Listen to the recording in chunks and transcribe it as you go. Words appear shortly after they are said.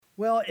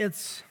Well,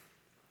 it's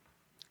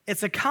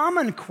a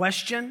common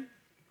question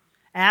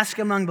asked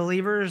among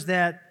believers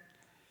that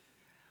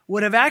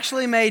would have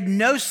actually made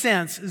no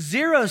sense,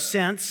 zero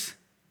sense,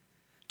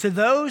 to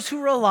those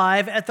who were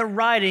alive at the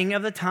writing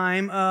of the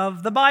time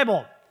of the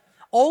Bible,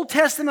 Old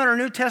Testament or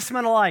New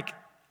Testament alike.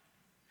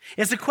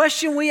 It's a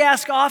question we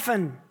ask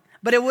often,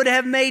 but it would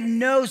have made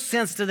no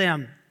sense to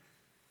them.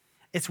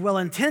 It's well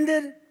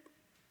intended,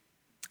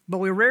 but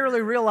we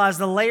rarely realize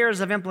the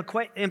layers of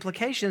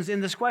implications in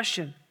this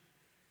question.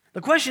 The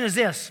question is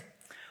this: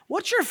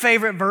 what's your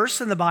favorite verse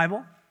in the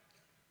Bible?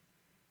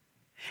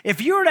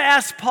 If you were to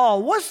ask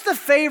Paul, what's your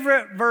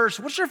favorite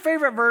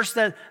verse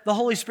that the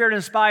Holy Spirit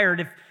inspired?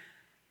 If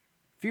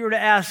you were to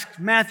ask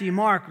Matthew,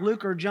 Mark,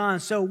 Luke, or John,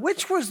 so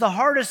which was the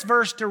hardest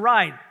verse to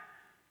write?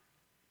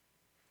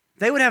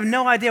 They would have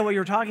no idea what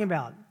you're talking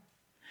about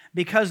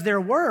because there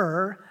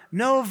were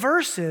no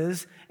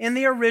verses in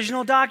the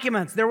original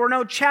documents. There were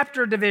no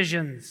chapter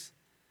divisions.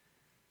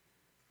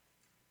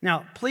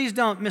 Now, please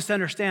don't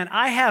misunderstand.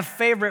 I have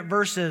favorite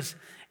verses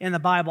in the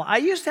Bible. I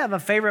used to have a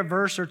favorite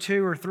verse or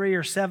 2 or 3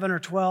 or 7 or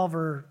 12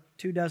 or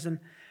 2 dozen.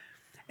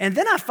 And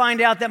then I find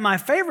out that my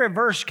favorite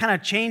verse kind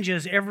of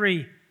changes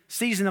every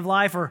season of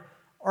life or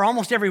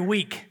almost every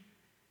week.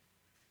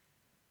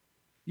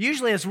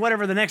 Usually it's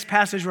whatever the next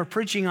passage we're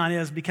preaching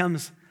on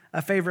becomes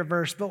a favorite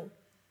verse. But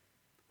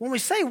when we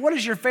say, what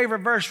is your favorite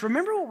verse?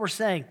 Remember what we're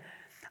saying.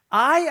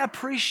 I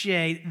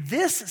appreciate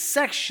this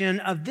section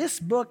of this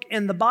book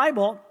in the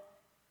Bible,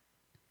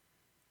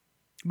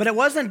 but it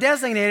wasn't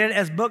designated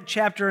as book,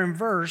 chapter, and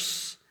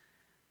verse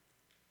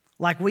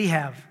like we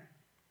have.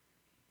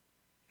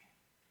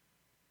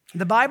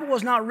 The Bible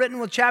was not written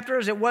with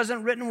chapters. It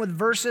wasn't written with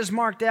verses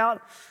marked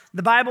out.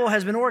 The Bible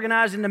has been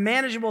organized into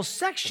manageable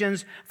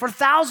sections for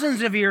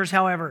thousands of years,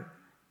 however.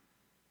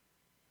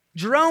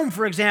 Jerome,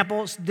 for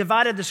example,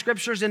 divided the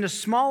scriptures into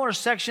smaller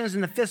sections in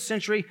the 5th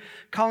century,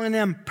 calling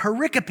them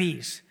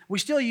pericopes. We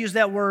still use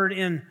that word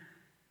in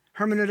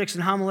hermeneutics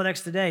and homiletics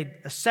today,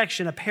 a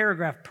section, a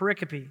paragraph,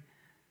 pericope.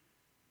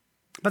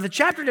 But the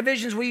chapter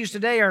divisions we use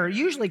today are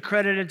usually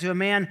credited to a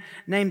man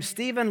named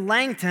Stephen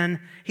Langton.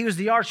 He was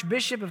the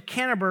Archbishop of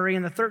Canterbury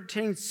in the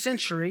 13th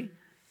century.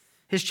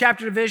 His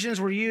chapter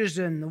divisions were used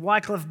in the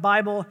Wycliffe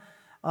Bible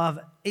of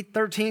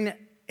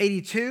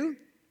 1382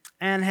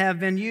 and have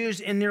been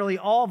used in nearly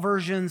all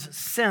versions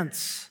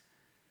since.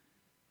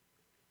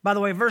 By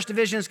the way, verse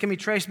divisions can be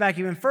traced back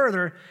even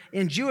further.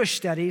 In Jewish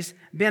studies,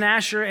 Ben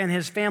Asher and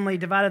his family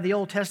divided the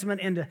Old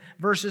Testament into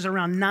verses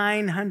around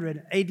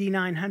 900, AD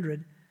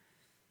 900,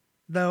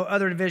 though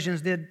other divisions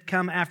did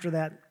come after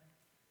that.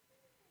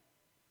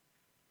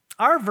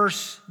 Our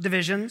verse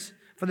divisions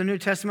for the New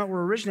Testament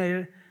were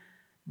originated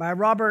by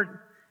Robert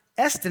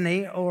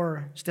Estany,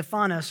 or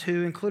Stephanus,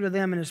 who included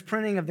them in his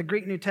printing of the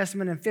Greek New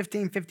Testament in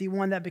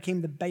 1551. That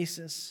became the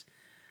basis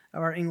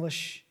of our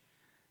English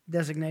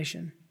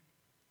designation.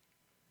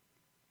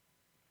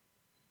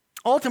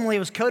 Ultimately, it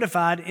was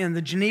codified in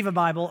the Geneva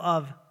Bible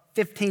of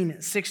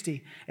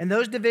 1560. And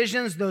those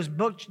divisions, those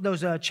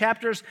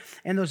chapters,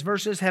 and those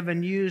verses have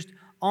been used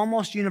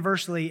almost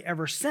universally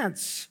ever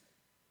since.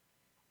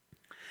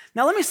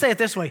 Now, let me say it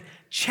this way.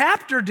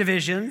 Chapter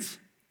divisions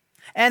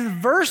and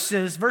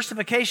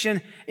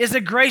versification is a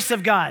grace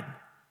of God.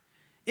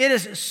 It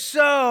is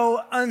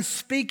so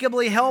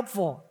unspeakably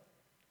helpful.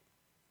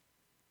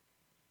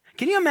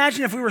 Can you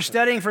imagine if we were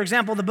studying, for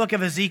example, the book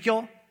of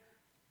Ezekiel,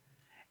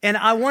 and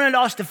I wanted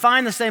us to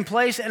find the same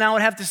place, and I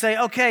would have to say,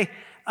 okay,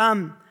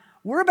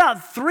 we're about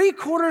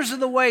 3/4 of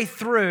the way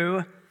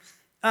through,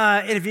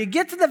 and if you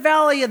get to the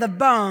valley of the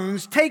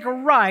bones, take a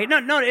right. No,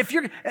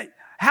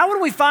 how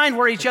would we find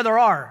where each other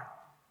are?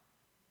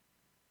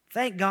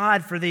 Thank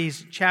God for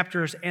these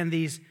chapters and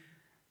these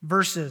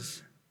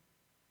verses.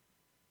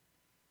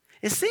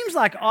 It seems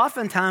like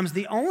oftentimes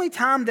the only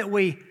time that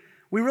we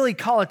really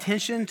call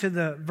attention to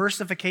the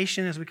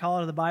versification, as we call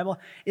it, of the Bible,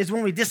 is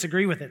when we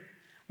disagree with it.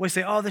 We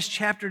say, oh, this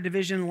chapter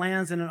division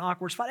lands in an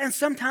awkward spot, and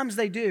sometimes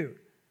they do.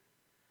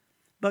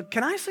 But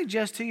can I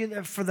suggest to you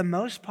that for the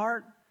most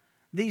part,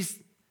 these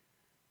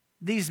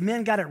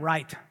men got it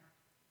right.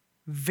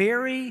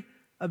 Very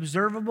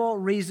observable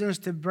reasons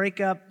to break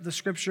up the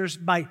scriptures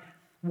by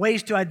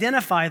ways to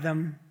identify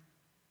them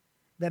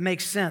that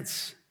make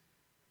sense.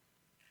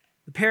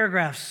 The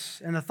paragraphs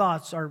and the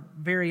thoughts are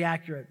very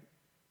accurate.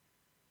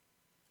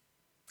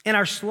 In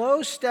our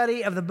slow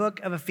study of the book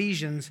of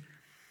Ephesians,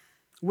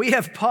 we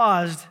have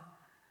paused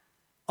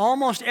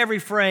almost every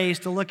phrase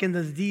to look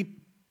into the deep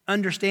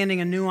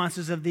understanding and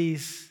nuances of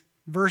these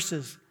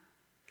verses.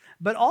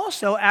 But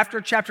also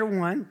after chapter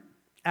 1,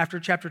 after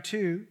chapter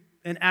 2,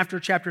 and after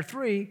chapter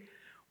 3,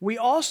 we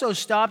also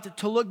stopped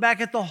to look back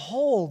at the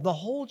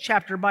whole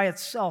chapter by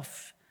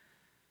itself.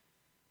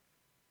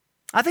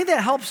 I think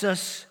that helps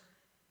us,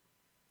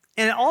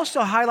 and it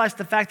also highlights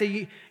the fact that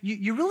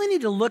you really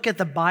need to look at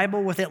the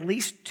Bible with at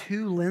least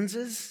 2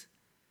 lenses.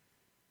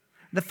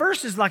 The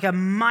first is like a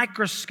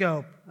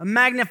microscope, a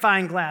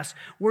magnifying glass,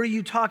 where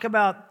you talk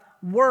about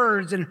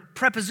words and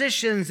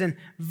prepositions and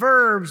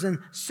verbs and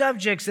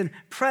subjects and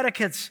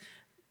predicates.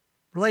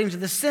 relating to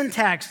the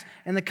syntax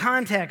and the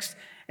context.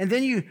 And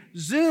then you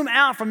zoom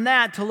out from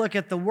that to look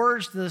at the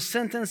words to the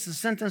sentence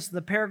to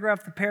the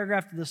paragraph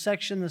to the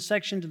section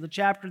to the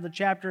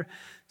chapter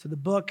to the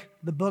book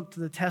to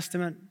the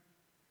testament,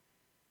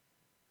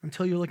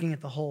 until you're looking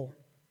at the whole.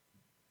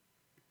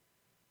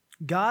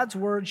 God's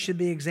word should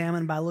be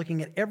examined by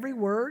looking at every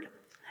word,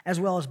 as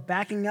well as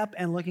backing up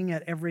and looking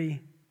at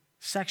every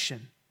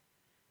section.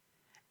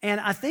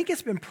 And I think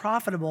it's been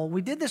profitable.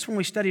 We did this when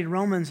we studied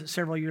Romans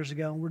several years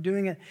ago, and we're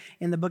doing it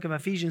in the book of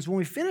Ephesians. When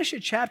we finish a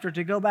chapter,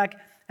 to go back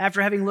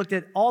after having looked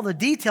at all the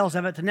details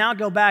of it, to now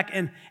go back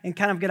and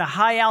kind of get a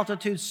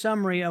high-altitude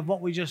summary of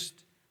what we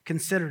just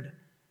considered.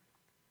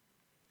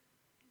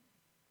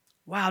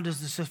 Wow, does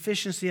the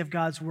sufficiency of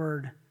God's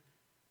word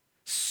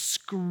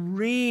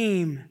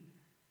scream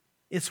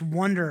its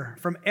wonder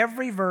from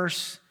every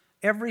verse,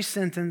 every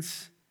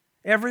sentence,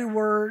 every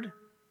word,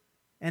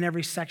 and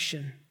every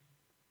section.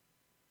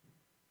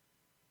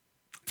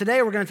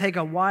 Today we're going to take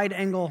a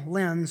wide-angle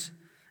lens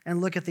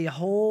and look at the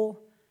whole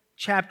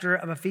chapter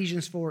of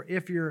Ephesians 4.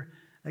 If you're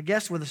a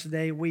guest with us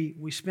today,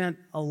 we spent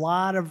a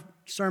lot of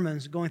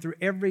sermons going through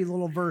every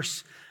little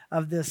verse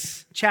of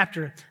this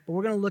chapter, but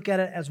we're going to look at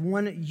it as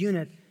one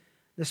unit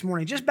this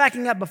morning. Just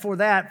backing up before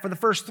that, for the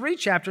first three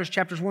chapters,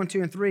 chapters 1,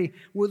 2, and 3,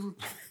 we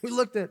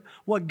looked at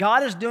what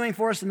God is doing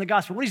for us in the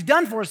gospel, what he's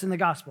done for us in the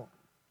gospel.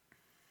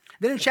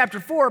 Then in chapter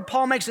 4,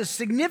 Paul makes a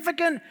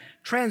significant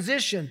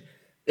transition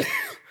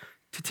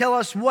to tell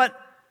us what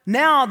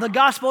now the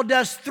gospel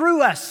does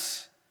through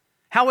us,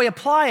 how we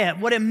apply it,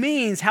 what it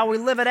means, how we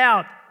live it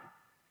out.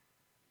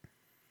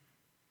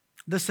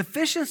 The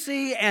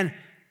sufficiency and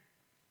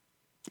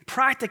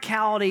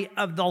practicality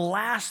of the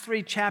last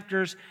three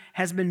chapters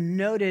has been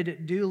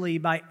noted duly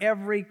by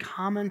every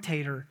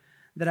commentator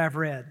that I've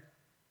read.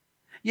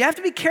 You have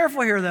to be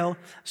careful here, though.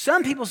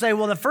 Some people say,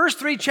 well, the first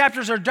three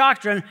chapters are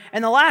doctrine,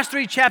 and the last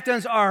three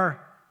chapters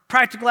are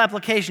practical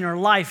application or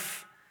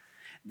life.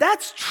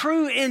 That's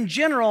true in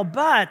general,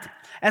 but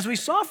as we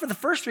saw for the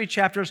first three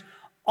chapters,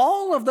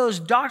 all of those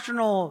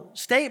doctrinal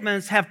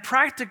statements have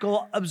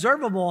practical,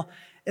 observable,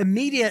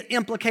 immediate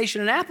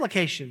implication and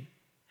application.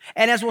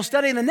 And as we'll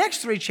study in the next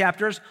three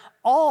chapters,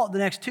 the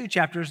next two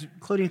chapters,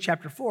 including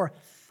chapter 4,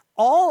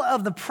 all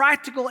of the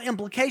practical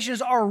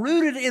implications are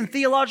rooted in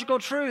theological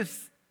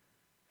truth.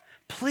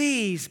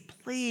 Please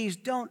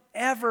don't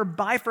ever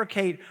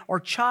bifurcate or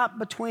chop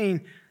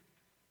between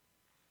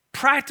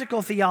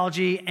practical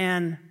theology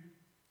and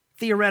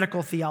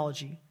theoretical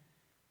theology.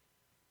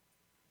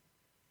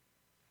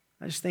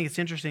 I just think it's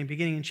interesting,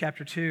 beginning in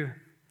chapter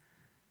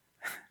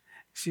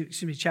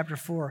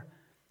 4,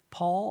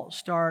 Paul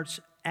starts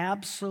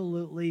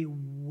absolutely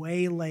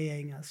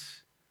waylaying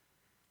us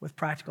with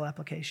practical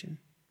application.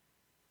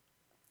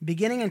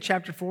 Beginning in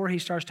chapter 4, he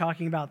starts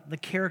talking about the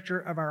character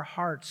of our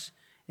hearts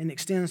and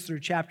extends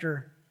through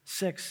chapter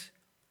 6.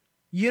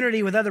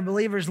 Unity with other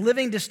believers,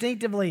 living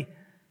distinctively,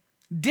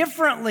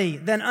 differently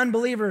than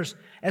unbelievers,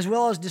 as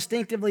well as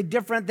distinctively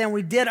different than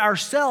we did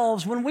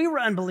ourselves when we were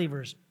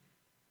unbelievers.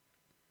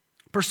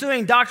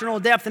 Pursuing doctrinal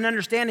depth and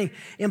understanding,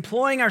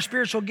 employing our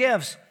spiritual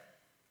gifts.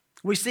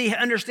 We see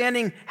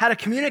understanding how to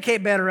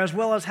communicate better, as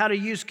well as how to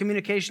use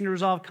communication to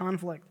resolve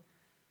conflict.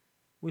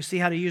 We see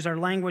how to use our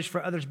language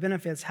for others'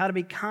 benefits, how to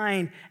be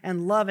kind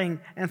and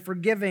loving and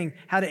forgiving,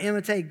 how to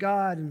imitate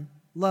God and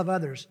love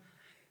others,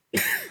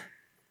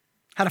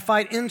 how to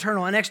fight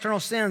internal and external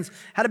sins,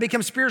 how to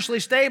become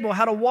spiritually stable,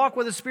 how to walk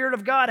with the Spirit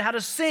of God, how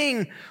to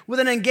sing with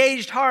an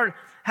engaged heart,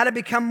 how to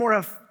become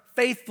more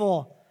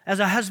faithful as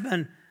a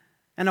husband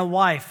and a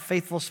wife,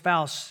 faithful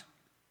spouse,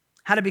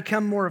 how to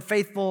become more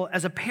faithful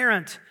as a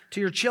parent to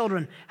your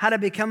children, how to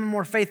become a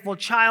more faithful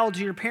child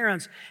to your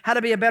parents, how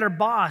to be a better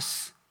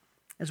boss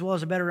as well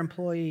as a better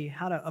employee,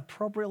 how to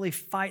appropriately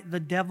fight the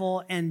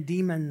devil and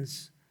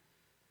demons,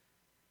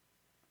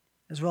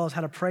 as well as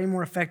how to pray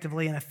more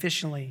effectively and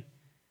efficiently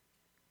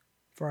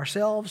for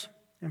ourselves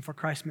and for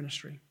Christ's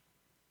ministry.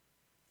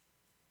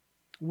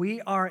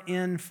 We are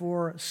in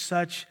for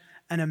such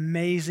an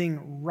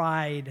amazing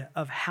ride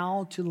of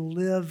how to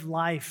live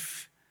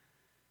life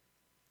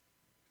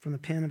from the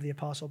pen of the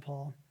Apostle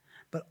Paul.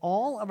 But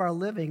all of our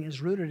living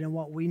is rooted in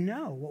what we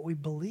know, what we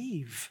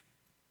believe.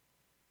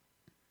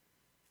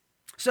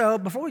 So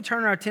before we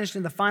turn our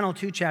attention to the final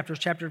two chapters,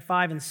 chapter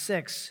 5 and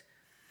 6,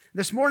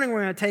 this morning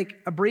we're going to take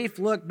a brief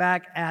look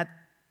back at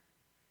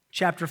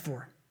chapter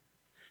 4.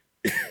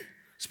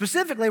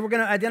 Specifically, we're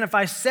going to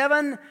identify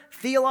 7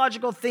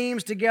 theological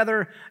themes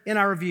together in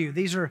our review.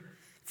 These are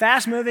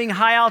fast-moving,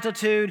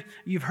 high-altitude.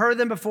 You've heard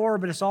them before,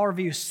 but it's all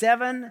review.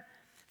 7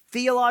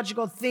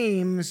 theological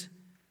themes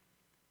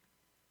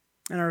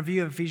in our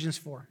review of Ephesians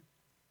 4.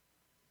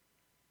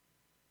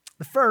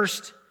 The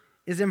first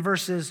is in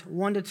verses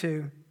 1 to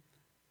 2.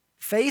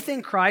 Faith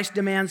in Christ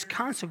demands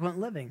consequent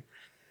living.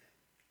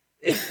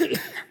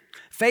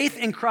 Faith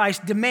in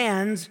Christ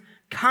demands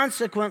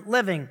consequent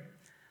living.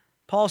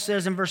 Paul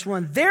says in verse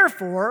 1,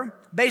 therefore,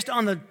 based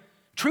on the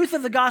truth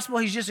of the gospel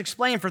he's just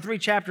explained for 3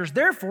 chapters,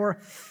 therefore,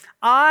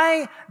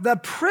 I, the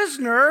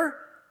prisoner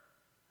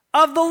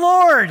of the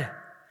Lord.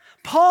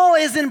 Paul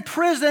is in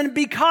prison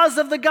because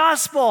of the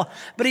gospel,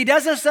 but he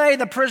doesn't say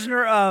the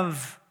prisoner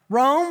of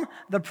Rome,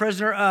 the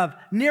prisoner of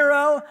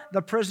Nero,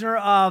 the prisoner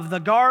of the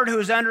guard who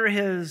was under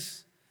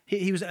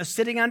he was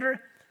sitting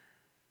under.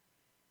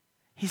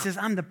 He says,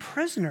 I'm the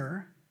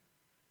prisoner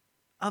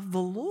of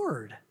the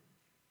Lord.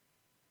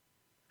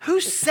 Who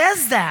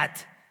says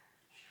that?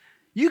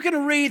 You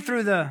can read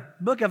through the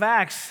book of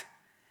Acts,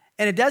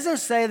 and it doesn't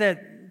say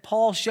that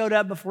Paul showed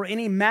up before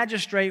any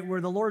magistrate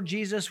where the Lord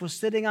Jesus was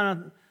sitting on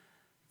a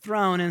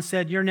throne and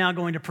said, you're now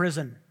going to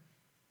prison.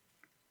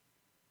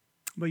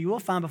 But you will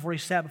find before he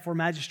sat before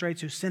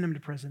magistrates who sent him to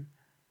prison.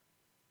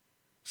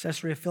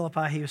 Caesarea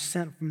Philippi, he was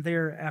sent from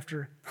there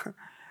after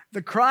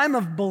the crime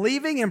of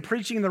believing and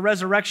preaching the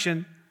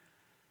resurrection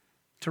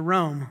to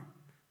Rome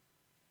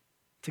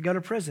to go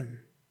to prison.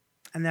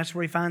 And that's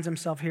where he finds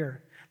himself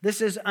here.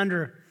 This is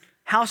under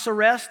house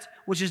arrest,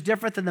 which is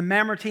different than the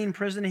Mamertine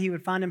prison he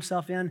would find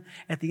himself in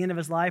at the end of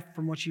his life,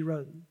 from which he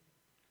wrote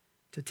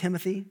to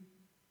Timothy.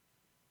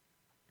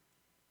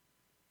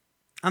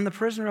 I'm the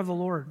prisoner of the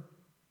Lord.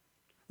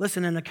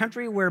 Listen, in a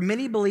country where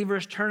many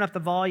believers turn up the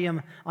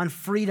volume on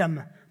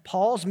freedom,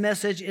 Paul's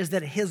message is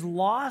that his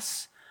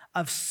loss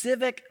of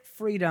civic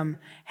freedom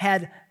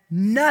had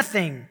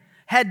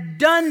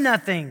done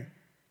nothing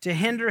to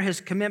hinder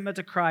his commitment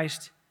to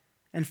Christ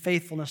and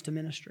faithfulness to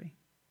ministry.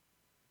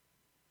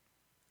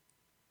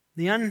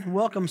 The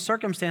unwelcome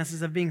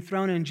circumstances of being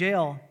thrown in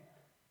jail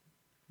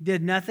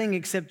did nothing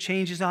except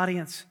change his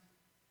audience,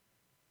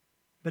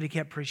 but he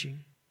kept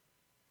preaching.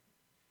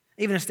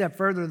 Even a step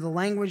further, the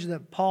language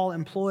that Paul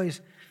employs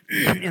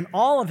in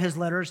all of his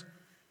letters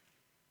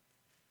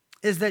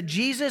is that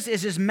Jesus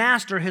is his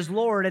master, his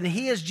Lord, and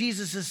he is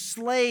Jesus'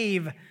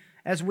 slave,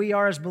 as we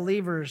are as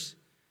believers.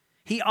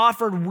 He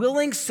offered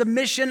willing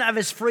submission of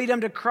his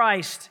freedom to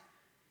Christ.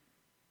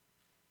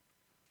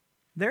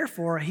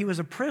 Therefore, he was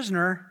a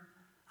prisoner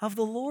of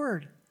the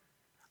Lord,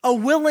 a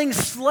willing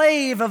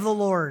slave of the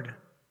Lord.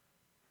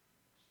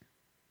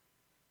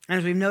 And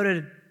as we've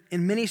noted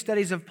in many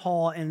studies of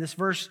Paul, and this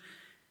verse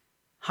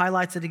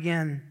highlights it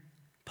again,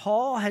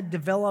 Paul had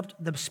developed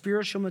the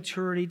spiritual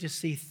maturity to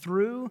see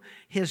through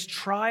his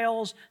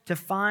trials to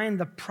find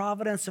the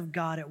providence of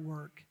God at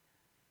work.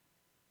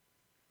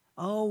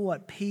 Oh,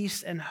 what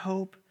peace and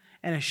hope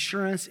and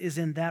assurance is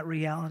in that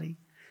reality.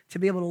 To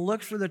be able to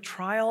look through the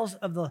trials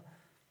of the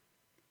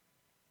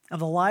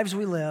lives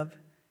we live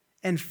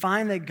and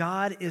find that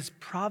God is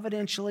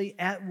providentially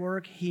at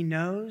work. He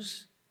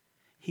knows,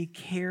 he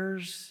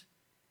cares,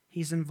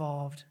 he's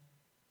involved.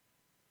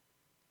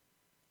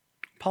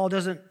 Paul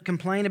doesn't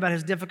complain about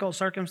his difficult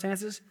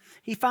circumstances.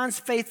 He finds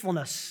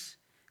faithfulness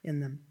in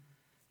them.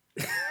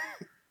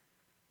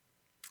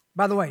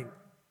 By the way,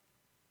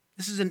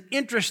 this is an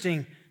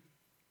interesting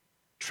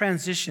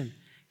transition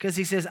because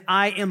he says,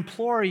 I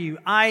implore you,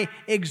 I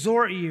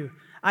exhort you,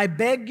 I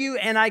beg you,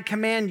 and I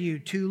command you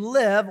to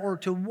live or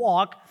to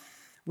walk.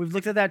 We've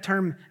looked at that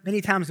term many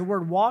times. The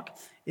word walk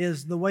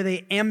is the way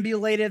they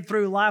ambulated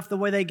through life, the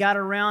way they got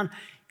around.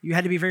 You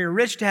had to be very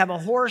rich to have a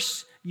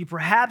horse. You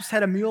perhaps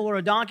had a mule or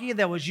a donkey.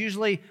 That was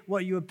usually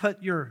what you would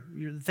put your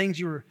things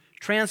you were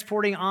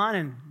transporting on,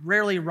 and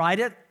rarely ride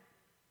it.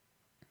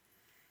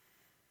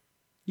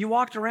 You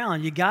walked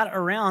around. You got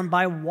around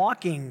by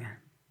walking.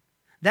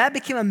 That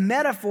became a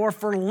metaphor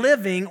for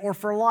living or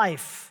for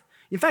life.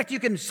 In fact, you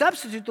can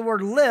substitute the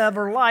word live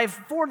or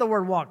life for the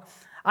word walk.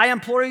 I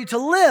implore you to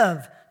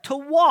live, to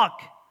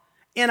walk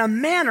in a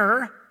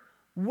manner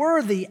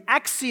worthy,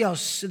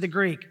 axios in the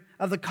Greek,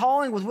 of the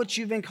calling with which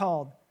you've been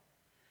called.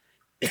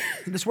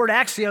 This word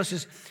axios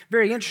is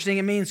very interesting.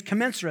 It means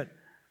commensurate.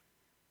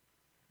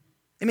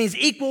 It means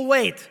equal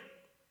weight.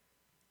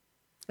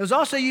 It was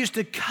also used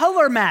to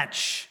color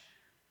match.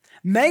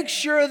 Make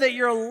sure that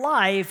your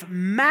life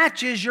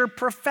matches your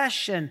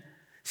profession.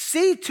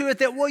 See to it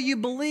that what you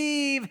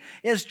believe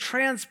is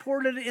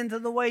transported into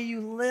the way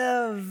you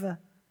live.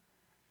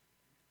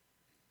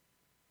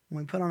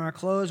 When we put on our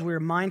clothes, we are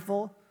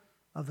mindful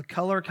of the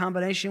color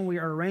combination we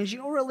are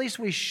arranging, or at least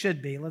we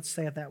should be. Let's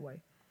say it that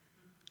way.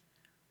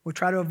 We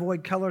try to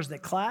avoid colors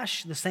that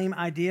clash. The same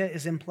idea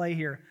is in play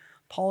here.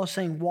 Paul is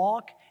saying,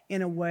 walk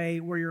in a way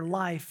where your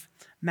life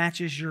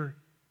matches your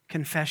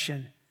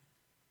confession.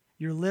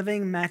 Your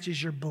living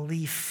matches your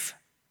belief.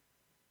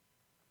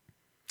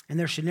 And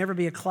there should never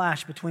be a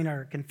clash between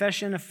our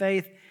confession of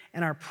faith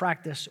and our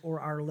practice or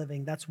our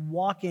living. That's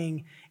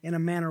walking in a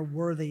manner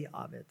worthy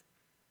of it.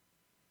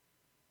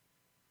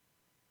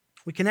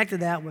 We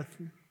connected that with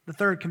the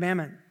third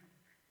commandment,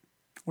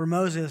 where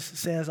Moses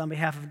says on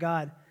behalf of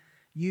God,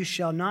 you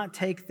shall not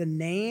take the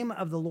name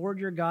of the Lord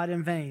your God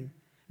in vain.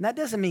 And that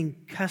doesn't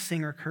mean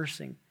cussing or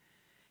cursing.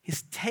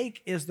 His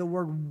take is the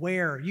word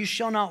wear. You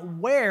shall not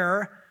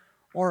wear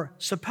or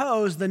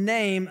suppose the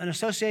name, an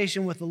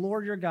association with the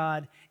Lord your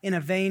God in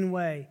a vain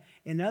way.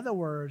 In other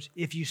words,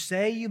 if you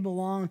say you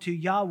belong to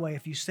Yahweh,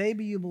 if you say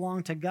you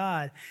belong to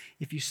God,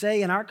 if you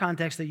say in our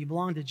context that you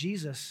belong to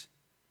Jesus,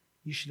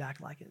 you should act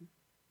like it.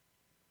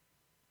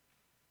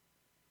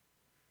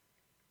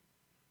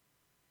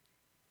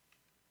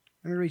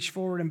 Let me reach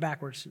forward and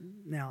backwards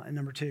now in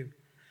number 2.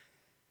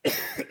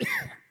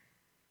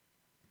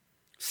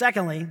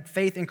 Secondly,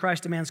 faith in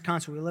Christ demands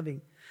constant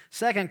living.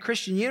 Second,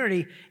 Christian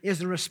unity is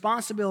the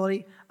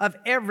responsibility of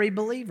every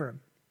believer.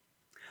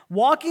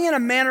 Walking in a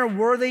manner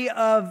worthy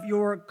of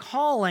your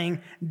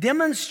calling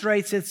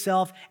demonstrates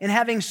itself in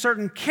having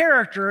certain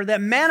character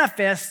that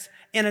manifests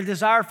in a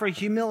desire for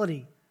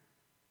humility.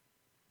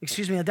 A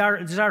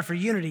desire for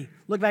unity.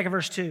 Look back at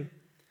verse 2.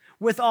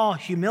 With all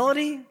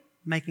humility,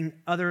 making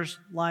others'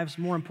 lives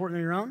more important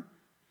than your own.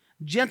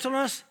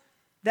 Gentleness,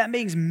 that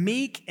means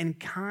meek and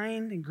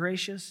kind and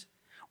gracious.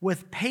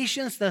 With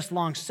patience, that's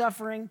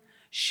long-suffering.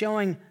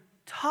 Showing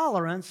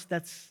tolerance,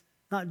 that's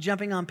not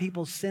jumping on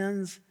people's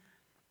sins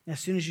as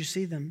soon as you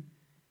see them.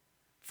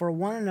 For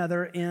one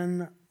another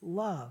in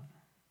love.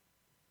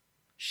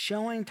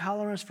 Showing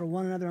tolerance for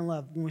one another in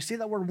love. When we see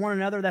that word one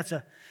another, that's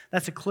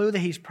a clue that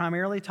he's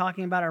primarily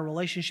talking about our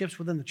relationships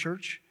within the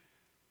church.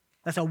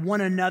 That's a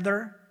one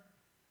another.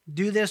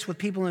 Do this with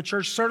people in the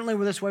church. Certainly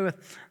we're this way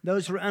with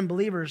those who are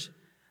unbelievers.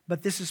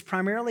 But this is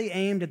primarily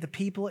aimed at the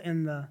people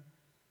in the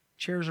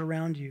chairs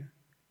around you.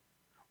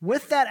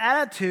 With that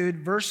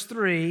attitude, verse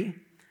 3,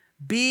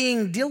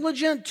 being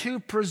diligent to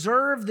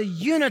preserve the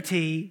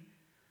unity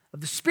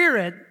of the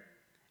Spirit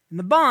in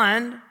the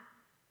bond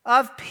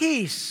of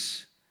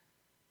peace.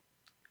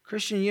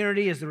 Christian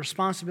unity is the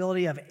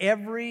responsibility of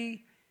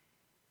every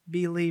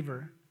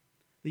believer.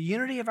 The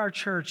unity of our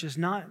church is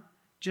not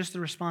just the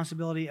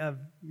responsibility of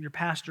your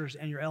pastors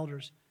and your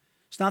elders.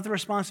 It's not the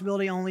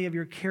responsibility only of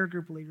your care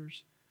group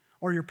leaders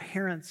or your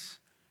parents.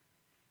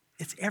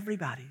 It's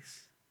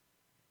everybody's.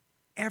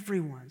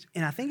 Everyone's.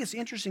 And I think it's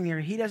interesting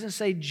here, he doesn't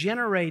say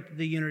generate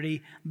the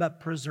unity, but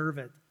preserve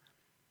it.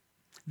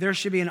 There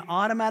should be an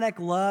automatic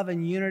love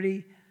and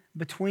unity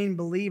between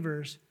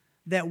believers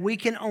that we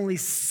can only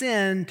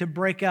sin to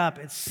break up.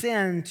 It's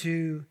sin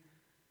to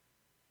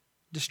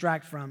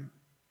distract from.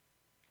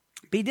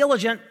 Be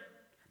diligent.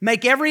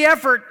 Make every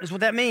effort, is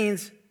what that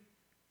means,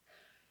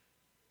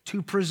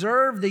 to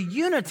preserve the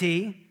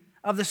unity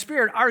of the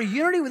Spirit. Our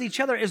unity with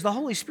each other is the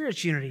Holy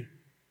Spirit's unity.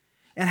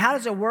 And how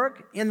does it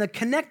work? In the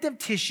connective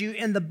tissue,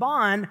 in the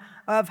bond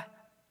of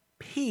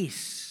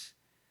peace.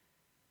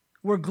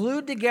 We're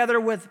glued together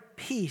with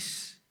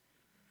peace.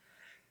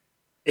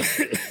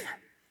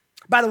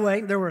 By the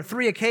way, there were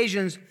 3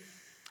 occasions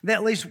that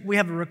at least we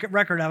have a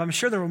record of. I'm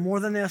sure there were more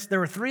than this. There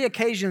were 3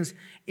 occasions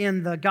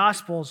in the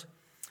Gospels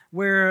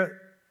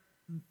where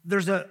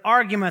there's an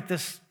argument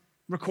that's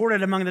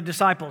recorded among the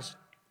disciples.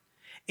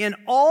 In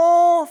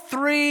all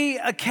 3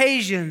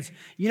 occasions,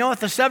 you know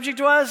what the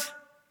subject was?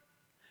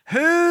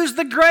 Who's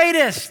the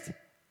greatest?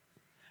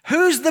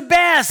 Who's the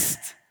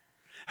best?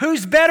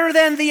 Who's better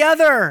than the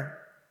other?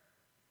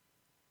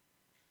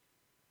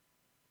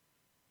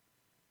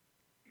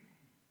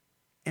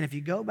 And if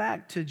you go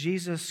back to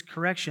Jesus'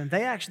 correction,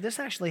 this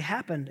actually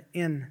happened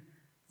in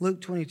Luke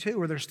 22,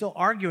 where they're still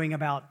arguing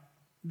about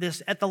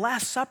this at the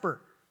Last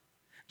Supper.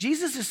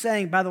 Jesus is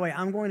saying, by the way,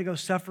 I'm going to go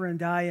suffer and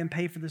die and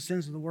pay for the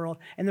sins of the world.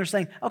 And they're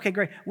saying, okay,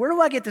 great. Where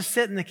do I get to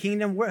sit in the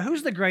kingdom?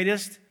 Who's the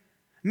greatest?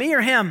 Me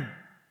or him?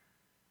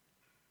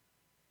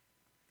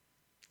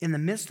 In the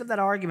midst of that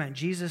argument,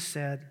 Jesus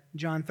said,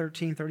 John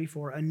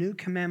 13:34, a new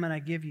commandment I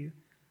give you,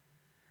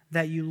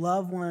 that you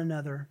love one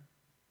another,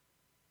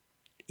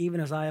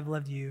 even as I have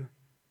loved you,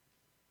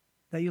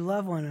 that you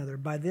love one another.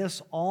 By this,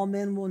 all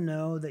men will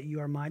know that you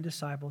are my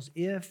disciples,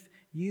 if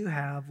you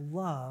have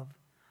love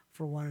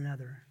for one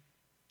another.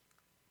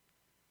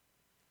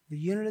 The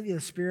unity of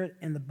the Spirit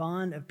and the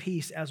bond of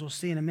peace, as we'll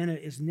see in a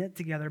minute, is knit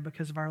together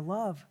because of our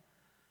love,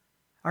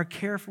 our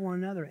care for one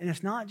another. And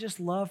it's not just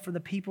love for the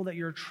people that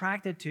you're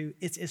attracted to.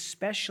 It's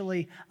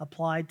especially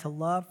applied to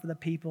love for the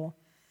people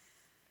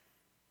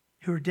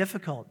who are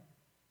difficult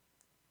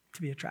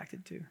to be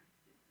attracted to.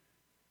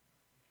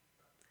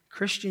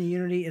 Christian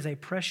unity is a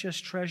precious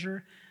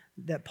treasure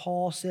that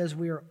Paul says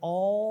we are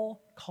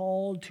all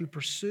called to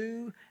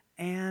pursue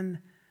and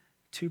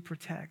to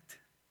protect.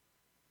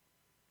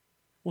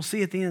 We'll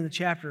see at the end of the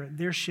chapter,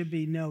 there should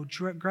be no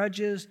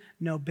grudges,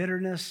 no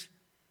bitterness,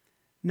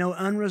 no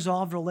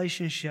unresolved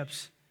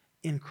relationships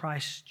in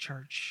Christ's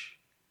church.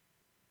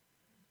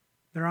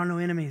 There are no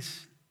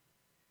enemies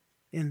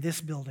in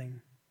this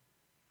building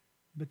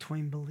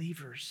between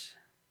believers.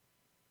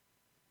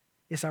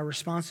 It's our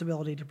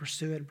responsibility to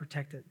pursue it and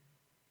protect it.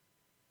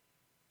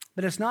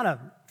 But it's not a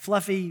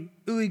fluffy,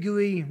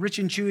 ooey-gooey, rich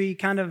and chewy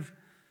kind of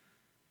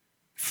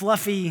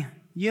fluffy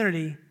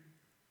unity.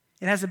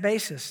 It has a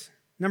basis.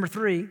 Number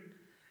 3,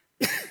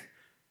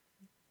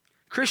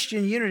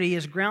 Christian unity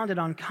is grounded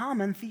on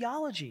common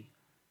theology.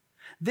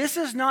 This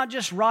is not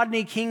just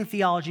Rodney King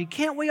theology.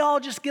 Can't we all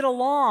just get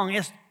along?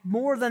 It's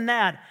more than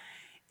that.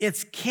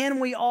 It's can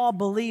we all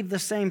believe the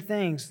same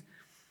things?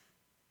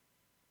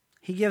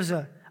 He gives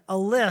a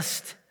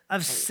list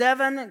of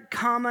 7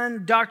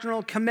 common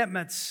doctrinal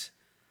commitments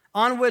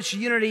on which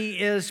unity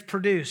is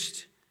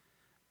produced.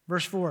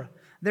 Verse 4,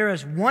 there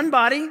is one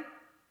body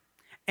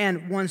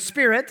and one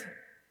Spirit,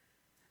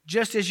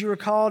 just as you were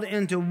called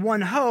into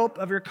one hope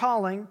of your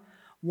calling,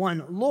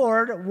 one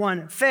Lord,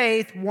 one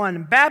faith,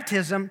 one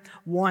baptism,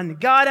 one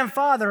God and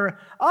Father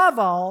of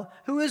all,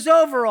 who is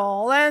over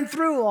all and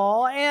through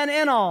all and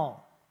in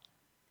all.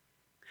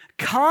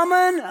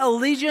 Common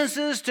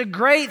allegiances to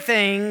great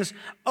things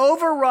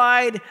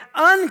override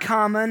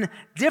uncommon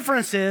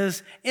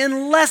differences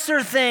in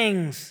lesser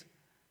things.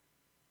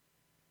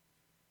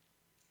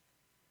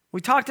 We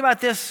talked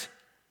about this,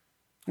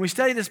 we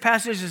studied this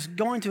passage as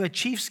going to a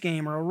Chiefs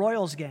game or a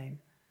Royals game.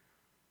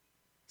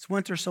 It's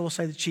winter, so we'll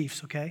say the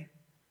Chiefs, okay?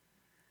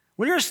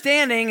 When you're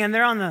standing and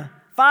they're on the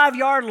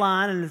 5-yard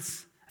line and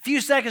it's a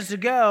few seconds to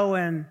go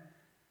and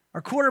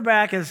our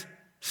quarterback has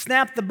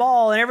snapped the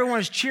ball and everyone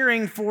is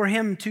cheering for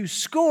him to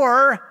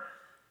score,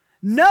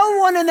 no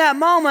one in that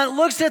moment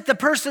looks at the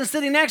person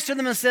sitting next to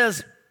them and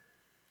says,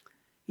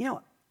 you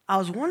know, I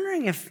was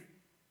wondering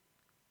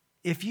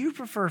if you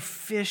prefer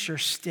fish or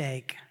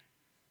steak.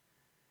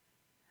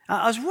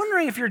 I was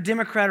wondering if you're a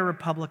Democrat or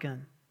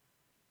Republican.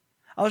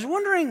 I was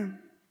wondering,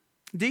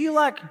 do you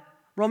like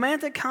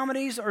romantic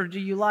comedies or do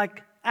you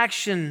like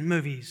action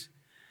movies?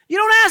 You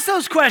don't ask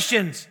those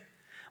questions.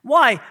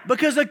 Why?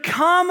 Because a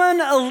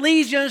common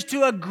allegiance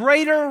to a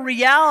greater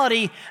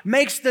reality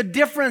makes the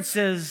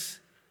differences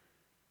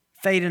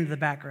fade into the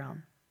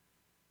background.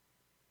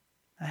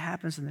 That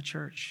happens in the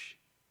church.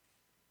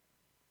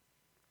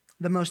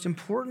 The most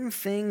important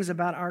things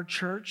about our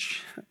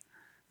church,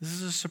 this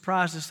is a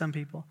surprise to some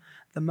people,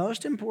 the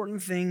most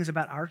important things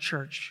about our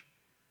church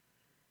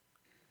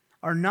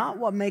are not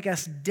what make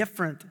us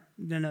different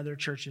than other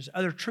churches,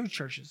 other true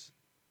churches,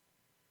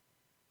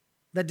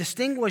 that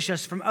distinguish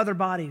us from other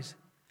bodies.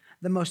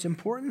 The most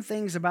important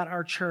things about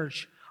our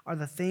church are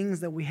the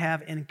things that we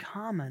have in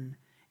common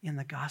in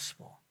the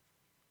gospel.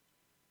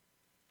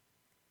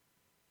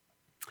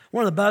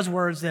 One of the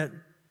buzzwords that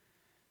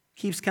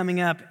keeps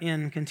coming up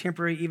in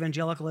contemporary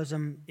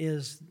evangelicalism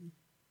is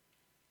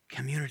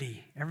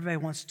community. Everybody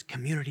wants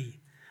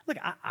community. Look,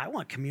 I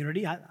want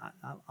community. I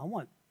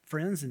want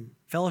friends and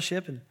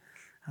fellowship, and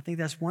I think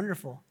that's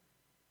wonderful.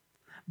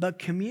 But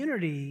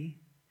community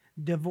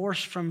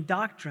divorced from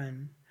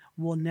doctrine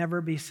will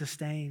never be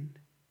sustained.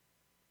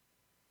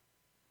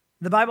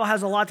 The Bible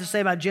has a lot to say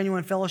about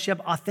genuine fellowship,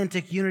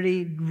 authentic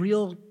unity,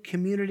 real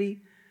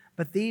community,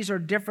 but these are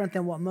different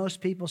than what most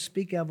people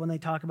speak of when they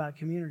talk about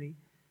community.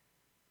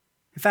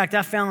 In fact,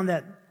 I found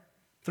that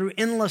through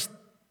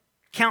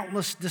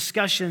countless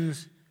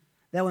discussions,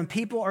 that when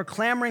people are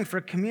clamoring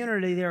for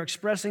community, they're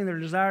expressing their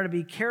desire to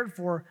be cared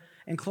for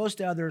and close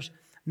to others,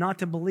 not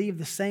to believe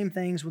the same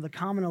things with a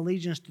common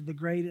allegiance to the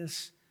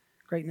greatness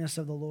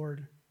of the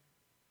Lord.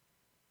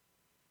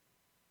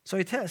 So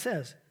he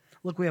says,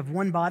 look, we have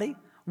one body,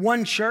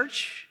 one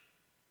church.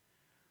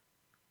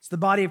 It's the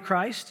body of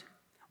Christ.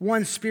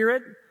 One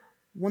Spirit,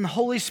 one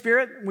Holy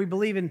Spirit. We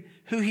believe in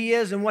who He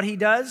is and what He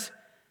does.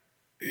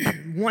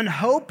 One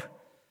hope.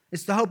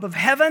 It's the hope of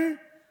heaven.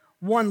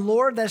 One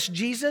Lord, that's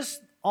Jesus.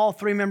 All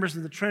three members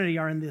of the Trinity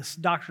are in this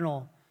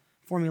doctrinal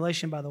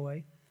formulation, by the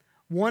way.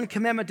 One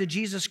commitment to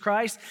Jesus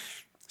Christ.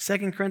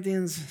 2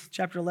 Corinthians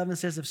chapter 11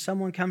 says, if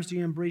someone comes to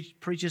you and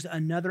preaches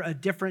a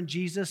different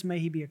Jesus, may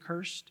he be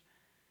accursed.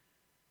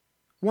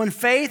 One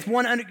faith,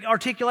 one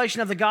articulation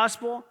of the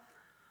gospel.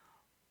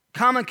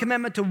 Common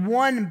commitment to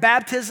one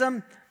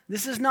baptism.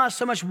 This is not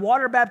so much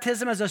water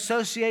baptism as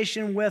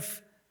association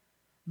with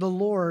the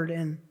Lord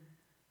and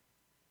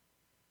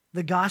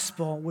the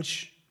gospel,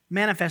 which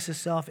manifests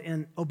itself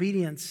in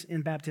obedience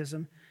in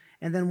baptism.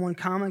 And then one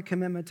common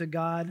commitment to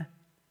God,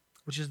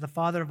 which is the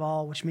Father of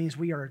all, which means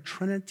we are a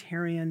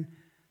Trinitarian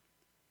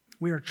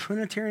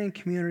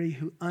community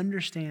who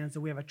understands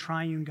that we have a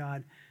triune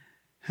God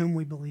whom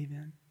we believe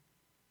in.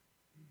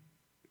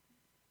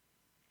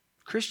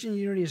 Christian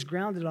unity is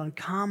grounded on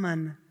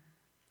common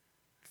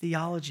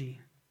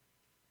theology.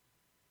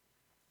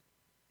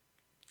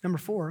 Number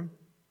 4,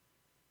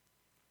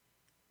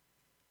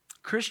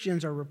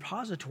 Christians are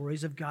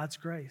repositories of God's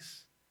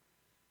grace.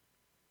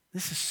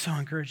 This is so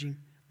encouraging.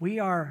 We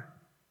are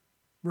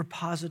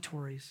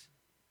repositories,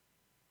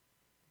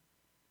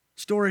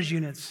 storage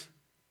units,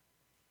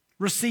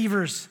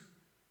 receivers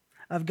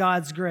of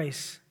God's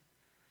grace.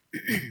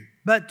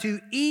 But to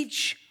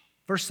each,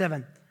 verse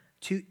 7,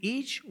 to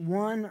each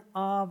one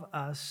of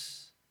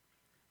us,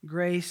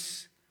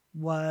 grace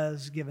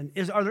was given.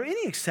 Are there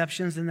any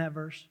exceptions in that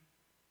verse?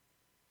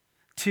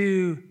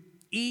 To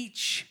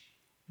each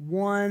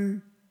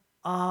one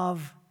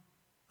of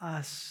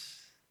us,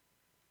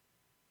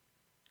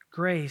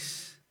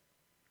 grace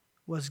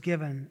was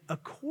given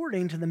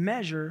according to the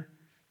measure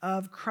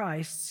of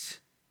Christ's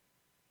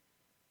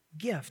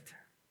gift.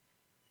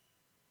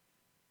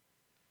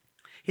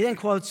 He then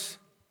quotes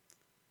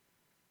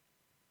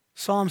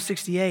Psalm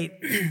 68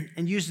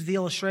 and uses the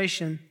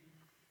illustration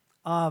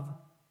of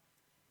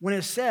when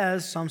it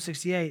says, Psalm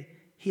 68,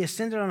 He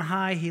ascended on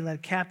high, He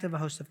led captive a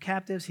host of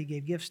captives, He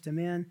gave gifts to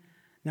men.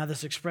 Now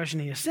this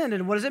expression, He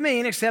ascended, what does it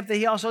mean? Except that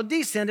He also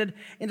descended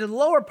into the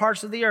lower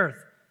parts of the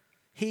earth.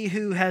 He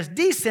who has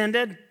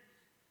descended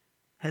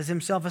has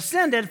Himself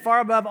ascended far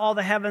above all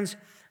the heavens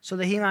so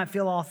that He might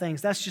fill all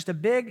things. That's just a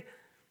big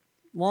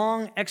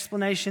Long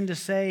explanation to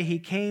say he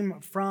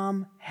came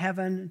from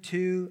heaven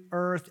to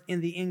earth in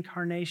the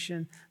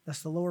incarnation.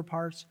 That's the lower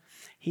parts.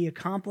 He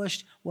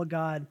accomplished what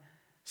God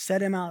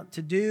set him out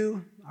to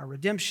do, our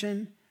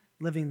redemption,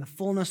 living the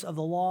fullness of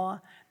the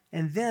law.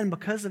 And then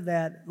because of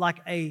that, like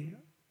a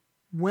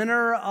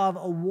winner of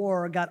a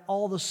war, got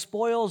all the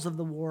spoils of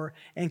the war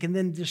and can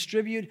then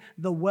distribute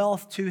the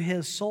wealth to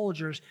his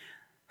soldiers.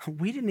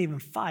 We didn't even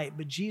fight,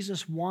 but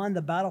Jesus won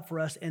the battle for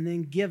us and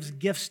then gives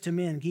gifts to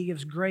men. He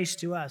gives grace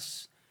to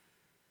us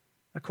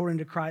according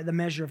to Christ, the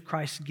measure of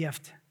Christ's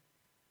gift.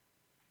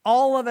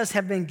 All of us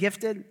have been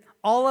gifted.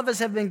 All of us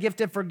have been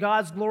gifted for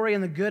God's glory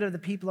and the good of the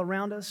people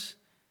around us.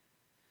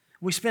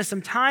 We spent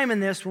some time in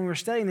this when we were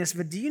studying this,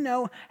 but do you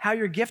know how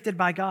you're gifted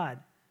by God?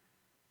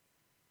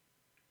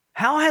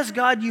 How has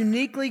God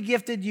uniquely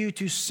gifted you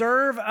to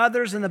serve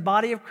others in the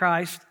body of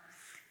Christ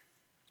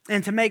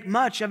and to make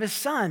much of His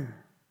Son?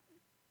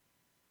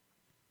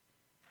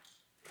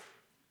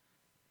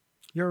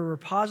 You're a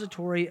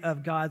repository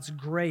of God's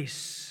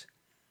grace.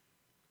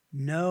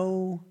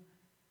 No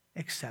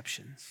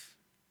exceptions.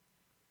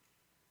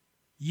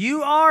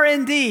 You are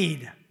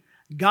indeed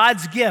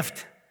God's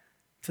gift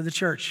to the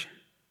church.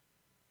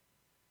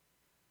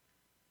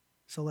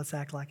 So let's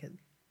act like it.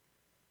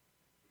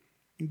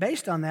 And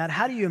based on that,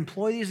 how do you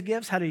employ these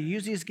gifts? How do you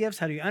use these gifts?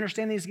 How do you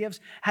understand these gifts?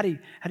 How do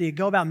you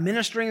go about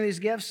ministering these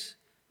gifts?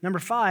 Number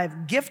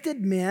 5,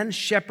 gifted men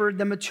shepherd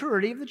the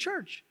maturity of the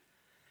church.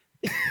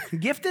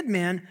 Gifted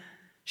men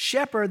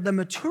shepherd the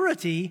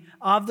maturity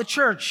of the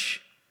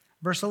church.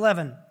 Verse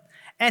 11,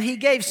 and he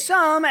gave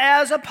some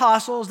as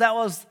apostles, that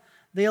was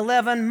the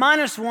 11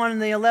 minus 1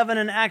 and the 11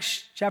 in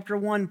Acts chapter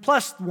 1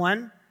 plus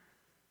 1.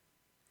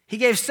 He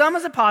gave some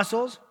as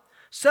apostles,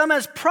 some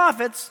as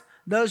prophets,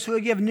 those who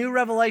would give new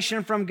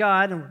revelation from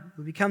God and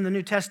would become the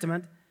New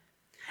Testament,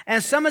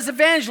 and some as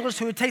evangelists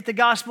who would take the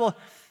gospel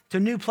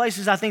to new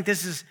places. I think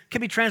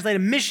could be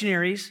translated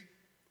missionaries,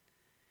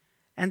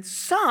 and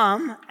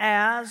some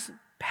as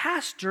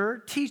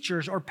pastor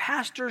teachers or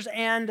pastors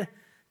and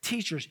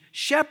teachers,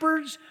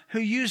 shepherds who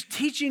use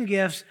teaching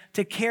gifts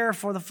to care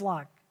for the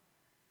flock.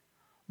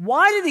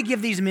 Why did he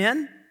give these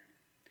men?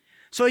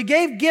 So he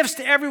gave gifts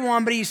to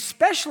everyone, but he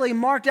especially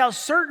marked out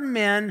certain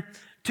men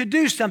to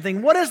do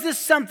something. What is this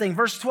something?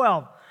 Verse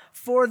 12,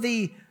 for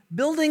the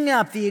building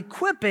up, the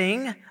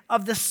equipping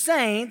of the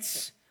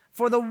saints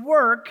for the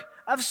work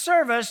of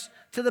service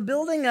to the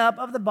building up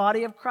of the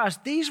body of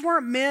Christ. These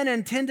weren't men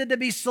intended to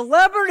be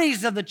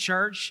celebrities of the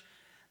church.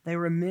 They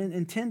were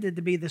intended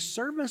to be the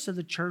servants of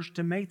the church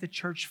to make the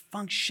church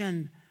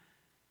function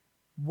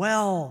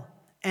well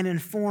and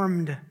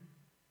informed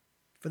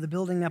for the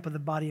building up of the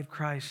body of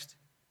Christ.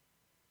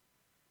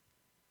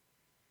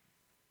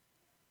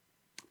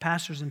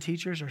 Pastors and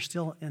teachers are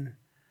still in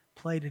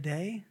play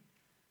today.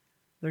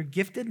 They're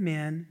gifted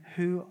men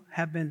who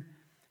have been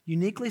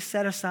uniquely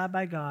set aside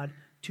by God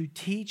to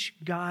teach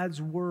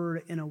God's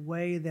word in a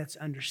way that's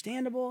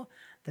understandable,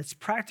 that's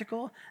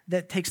practical,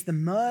 that takes the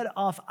mud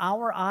off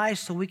our eyes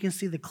so we can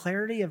see the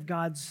clarity of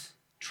God's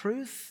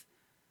truth.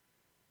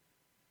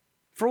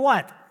 For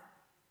what?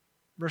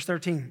 Verse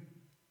 13.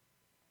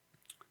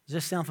 Does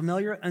this sound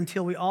familiar?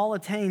 Until we all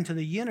attain to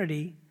the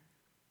unity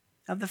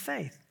of the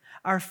faith.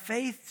 Our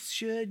faith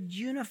should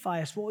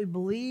unify us. What we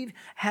believe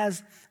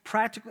has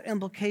practical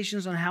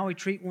implications on how we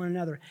treat one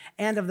another.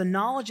 And of the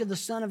knowledge of the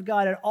Son of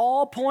God, it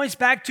all points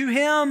back to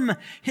Him,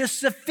 His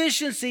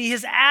sufficiency,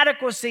 His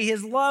adequacy,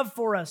 His love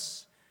for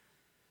us.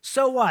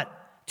 So what?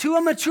 To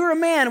a mature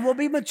man will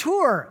be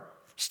mature,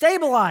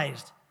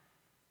 stabilized,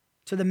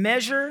 to the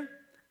measure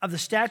of the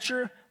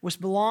stature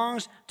which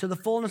belongs to the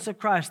fullness of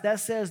Christ. That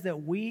says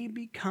that we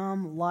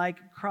become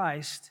like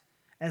Christ.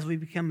 As we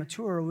become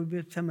mature, we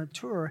become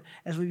mature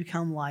as we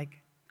become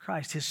like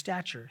Christ, His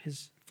stature,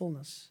 His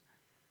fullness.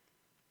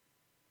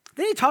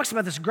 Then he talks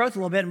about this growth a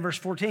little bit in verse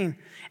 14.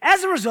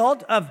 As a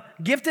result of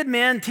gifted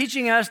men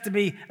teaching us to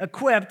be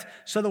equipped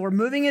so that we're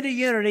moving into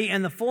unity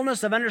and the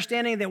fullness of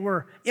understanding that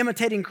we're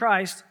imitating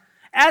Christ,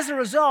 as a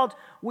result,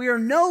 we are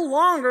no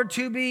longer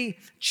to be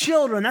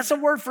children. That's a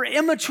word for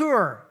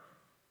immature.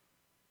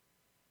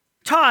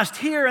 Tossed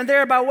here and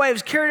there by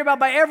waves, carried about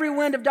by every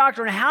wind of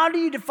doctrine. How do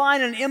you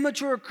define an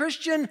immature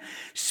Christian?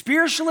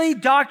 Spiritually,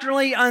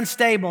 doctrinally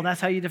unstable.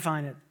 That's how you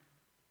define it.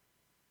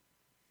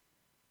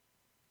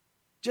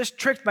 Just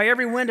tricked by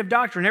every wind of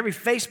doctrine, every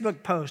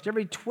Facebook post,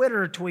 every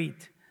Twitter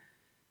tweet,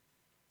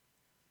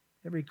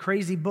 every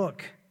crazy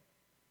book.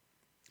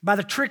 By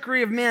the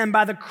trickery of men,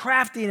 by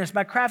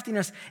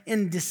craftiness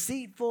in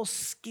deceitful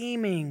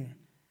scheming.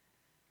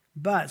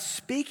 But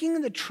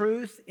speaking the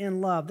truth in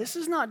love. This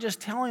is not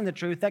just telling the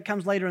truth. That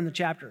comes later in the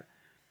chapter.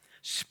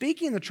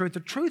 Speaking the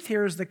truth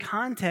here is the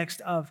context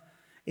of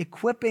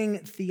equipping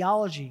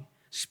theology.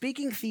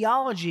 Speaking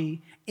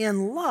theology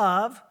in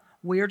love,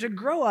 we are to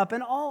grow up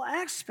in all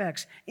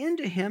aspects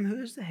into Him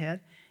who is the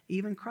head,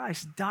 even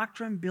Christ.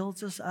 Doctrine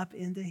builds us up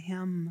into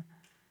Him,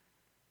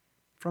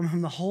 from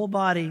whom the whole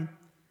body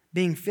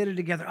being fitted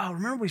together. Oh,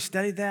 remember we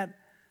studied that?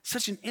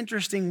 Such an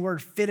interesting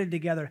word, fitted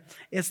together.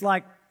 It's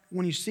like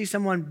when you see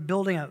someone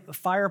building a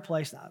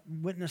fireplace. I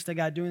witnessed a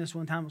guy doing this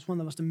one time. It was one of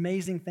the most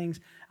amazing things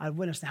I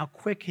witnessed, how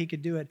quick he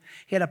could do it.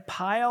 He had a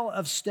pile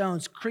of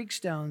stones, creek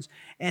stones,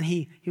 and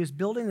he was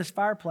building this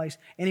fireplace,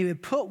 and he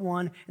would put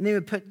one, and they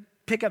would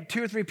pick up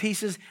 2 or 3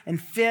 pieces and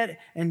fit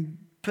and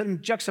put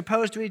them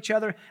juxtaposed to each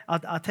other.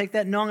 I'll take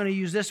that. No, I'm going to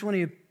use this one.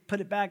 He would put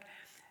it back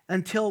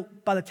until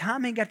by the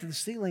time he got to the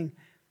ceiling,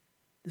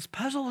 this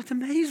puzzle looked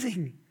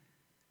amazing.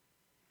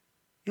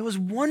 It was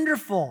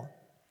wonderful.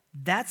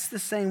 That's the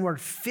same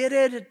word,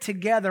 fitted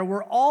together.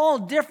 We're all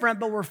different,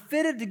 but we're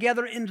fitted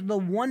together into the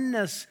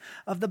oneness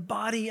of the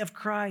body of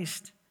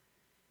Christ.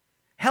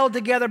 Held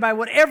together by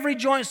what every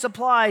joint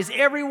supplies.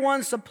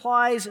 Everyone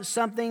supplies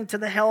something to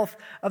the health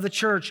of the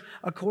church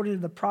according to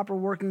the proper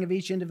working of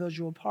each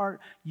individual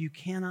part. You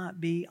cannot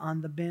be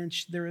on the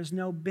bench. There is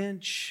no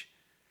bench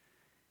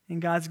in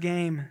God's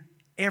game.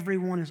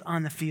 Everyone is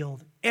on the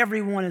field.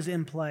 Everyone is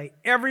in play.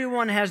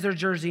 Everyone has their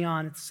jersey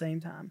on at the same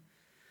time.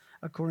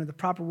 According to the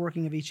proper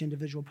working of each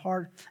individual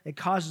part, it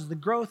causes the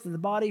growth of the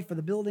body for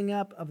the building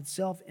up of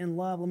itself in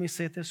love. Let me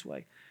say it this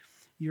way.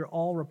 You're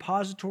all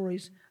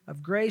repositories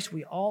of grace.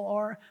 We all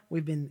are.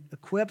 We've been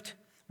equipped.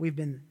 We've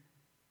been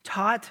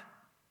taught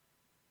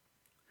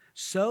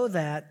so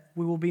that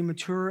we will be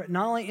mature,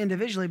 not only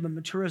individually, but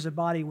mature as a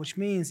body, which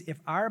means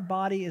if our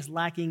body is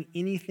lacking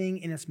anything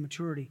in its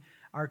maturity,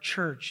 our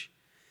church,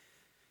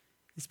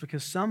 it's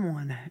because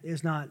someone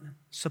is not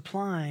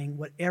supplying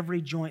what every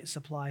joint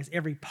supplies,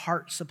 every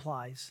part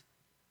supplies.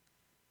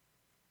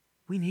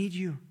 We need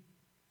you,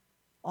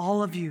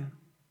 all of you.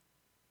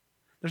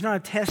 There's not a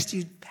test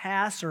you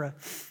pass or a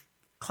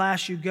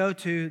class you go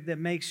to that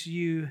makes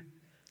you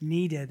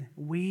needed.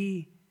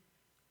 We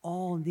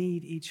all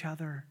need each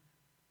other.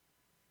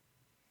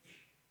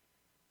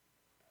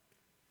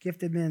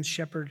 Gifted men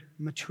shepherd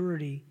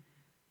maturity,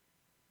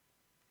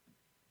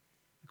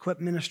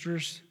 equip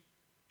ministers,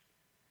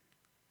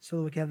 so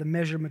that we can have the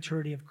measured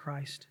maturity of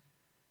Christ.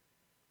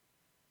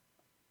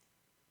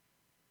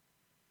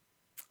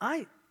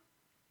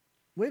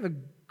 We have a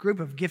group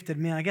of gifted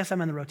men. I guess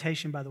I'm in the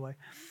rotation, by the way,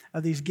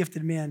 of these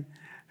gifted men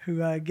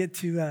who get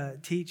to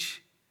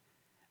teach.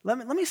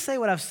 Let me say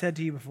what I've said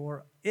to you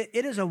before.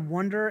 It is a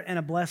wonder and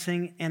a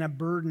blessing and a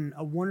burden,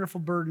 a wonderful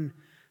burden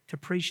to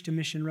preach to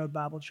Mission Road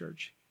Bible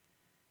Church.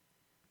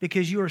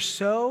 Because you are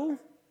so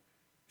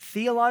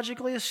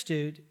theologically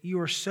astute, you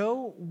are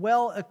so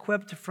well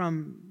equipped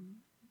from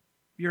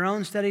your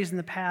own studies in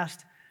the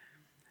past.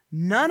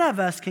 None of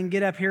us can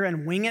get up here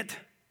and wing it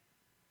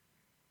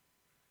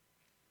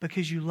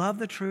because you love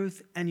the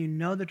truth and you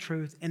know the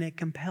truth, and it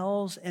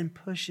compels and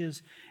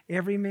pushes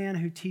every man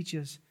who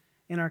teaches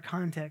in our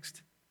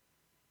context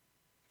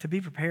to be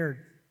prepared.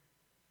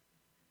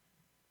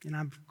 And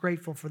I'm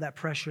grateful for that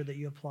pressure that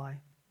you apply.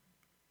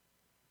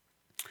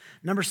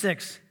 Number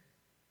 6,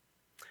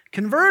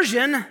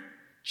 conversion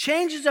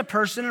changes a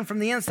person from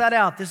the inside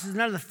out. This is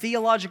another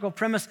theological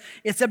premise.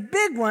 It's a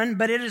big one,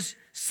 but it is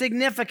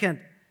significant.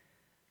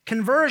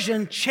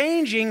 Conversion,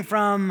 changing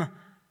from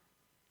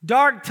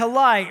dark to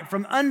light,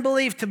 from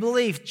unbelief to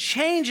belief,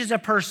 changes a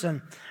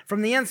person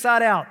from the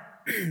inside out.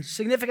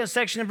 Significant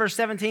section in verse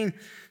 17.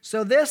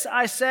 So this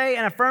I say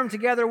and affirm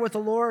together with the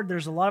Lord,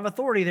 there's a lot of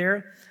authority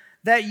there,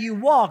 that you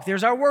walk,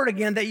 there's our word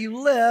again, that you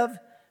live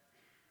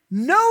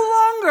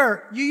no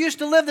longer. You used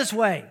to live this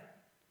way,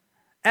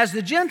 as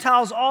the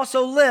Gentiles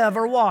also live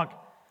or walk.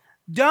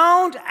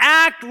 Don't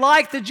act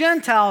like the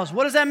Gentiles.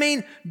 What does that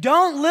mean?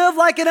 Don't live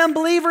like an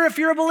unbeliever if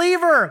you're a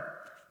believer.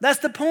 That's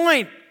the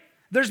point.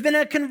 There's been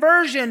a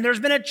conversion. There's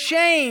been a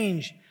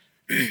change.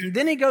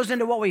 Then he goes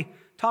into what we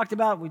talked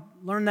about. We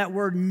learned that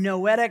word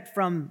noetic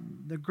from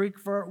the Greek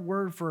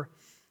word for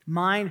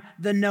mind.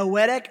 The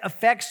noetic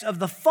effects of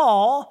the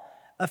fall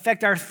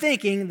affect our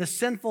thinking. The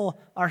sinful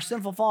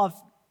fall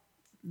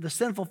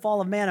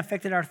of man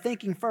affected our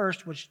thinking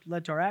first, which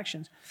led to our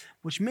actions,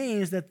 which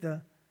means that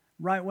the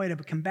right way to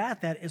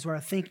combat that is our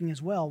thinking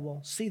as well.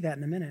 We'll see that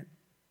in a minute.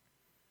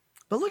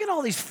 But look at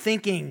all these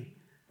thinking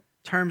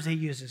terms he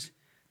uses.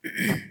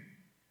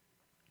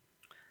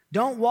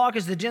 Don't walk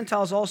as the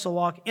Gentiles also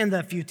walk in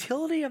the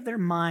futility of their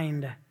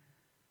mind.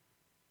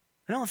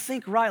 They don't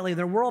think rightly.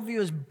 Their worldview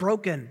is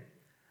broken.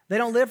 They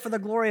don't live for the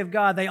glory of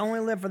God. They only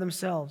live for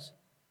themselves.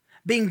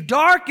 Being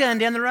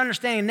darkened in their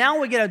understanding.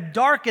 Now we get a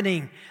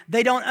darkening.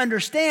 They don't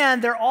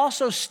understand. They're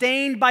also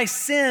stained by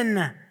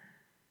sin.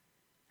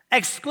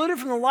 Excluded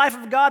from the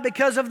life of God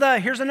because of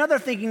here's another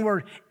thinking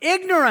word,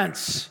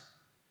 ignorance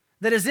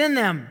that is in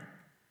them.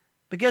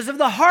 Because of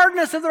the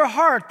hardness of their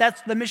heart.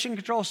 That's the mission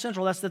control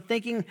central. That's the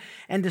thinking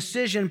and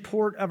decision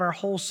port of our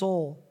whole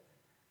soul.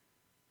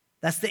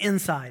 That's the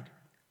inside.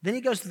 Then he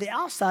goes to the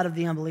outside of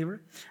the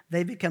unbeliever.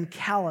 They become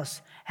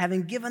callous,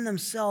 having given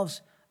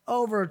themselves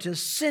over to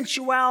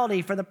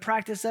sensuality for the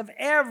practice of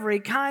every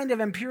kind of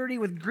impurity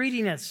with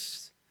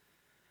greediness.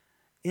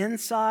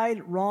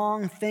 Inside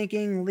wrong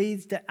thinking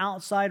leads to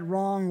outside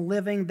wrong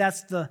living.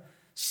 That's the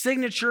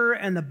signature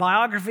and the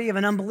biography of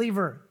an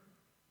unbeliever.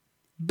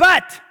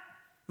 But,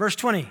 verse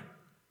 20,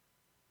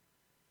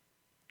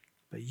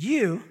 but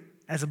you,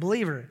 as a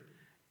believer,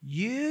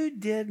 you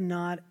did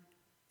not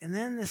And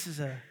then this is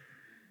an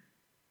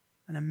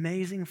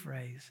amazing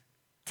phrase.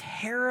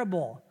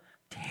 Terrible,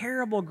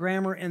 terrible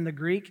grammar in the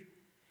Greek,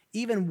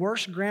 even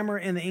worse grammar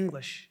in the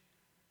English.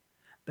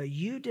 But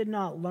you did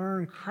not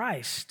learn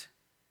Christ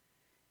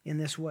in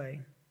this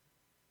way.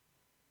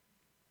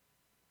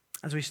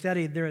 As we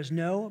studied, there is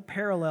no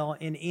parallel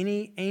in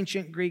any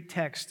ancient Greek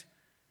text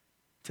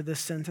to this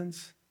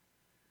sentence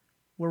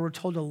where we're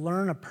told to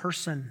learn a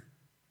person.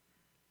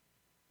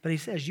 But he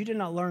says, you did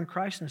not learn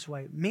Christ in this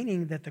way,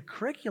 meaning that the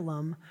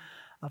curriculum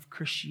of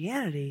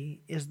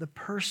Christianity is the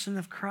person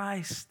of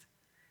Christ.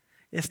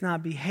 It's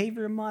not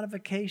behavior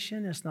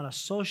modification. It's not a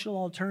social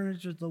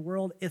alternative to the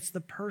world. It's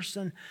the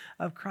person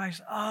of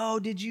Christ. Oh,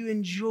 did you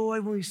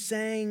enjoy when we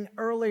sang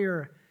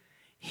earlier?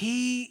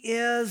 He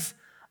is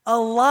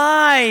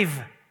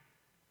alive.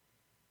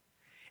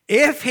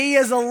 If he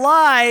is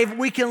alive,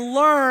 we can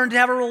learn to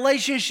have a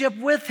relationship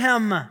with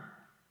him.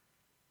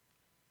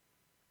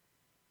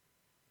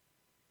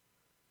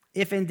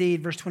 If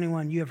indeed, verse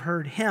 21, you have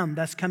heard him,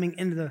 that's coming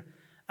into the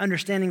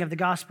understanding of the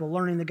gospel,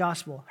 learning the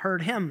gospel,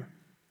 heard him.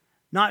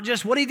 Not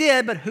just what he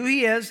did, but who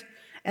he is,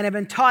 and have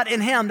been taught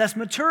in him. That's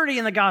maturity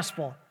in the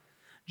gospel.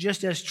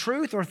 Just as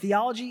truth or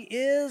theology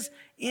is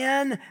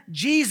in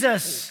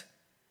Jesus.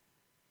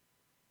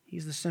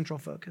 He's the central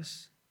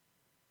focus.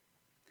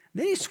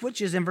 Then he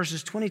switches in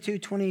verses 22,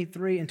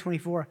 23, and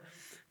 24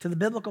 to the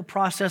biblical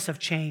process of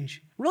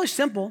change. Really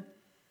simple.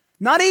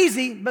 Not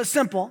easy, but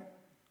simple.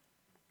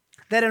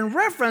 That in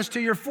reference to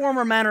your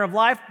former manner of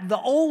life, the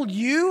old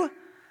you,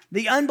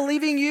 the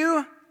unbelieving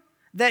you,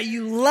 that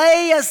you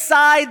lay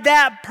aside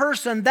that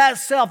person, that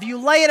self. You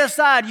lay it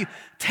aside. You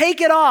take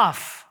it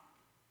off,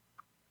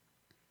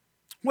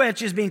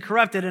 which is being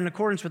corrupted in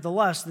accordance with the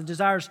lust, the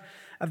desires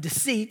of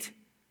deceit.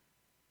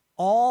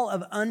 All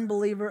of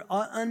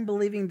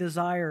unbelieving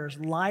desires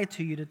lie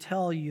to you to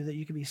tell you that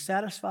you can be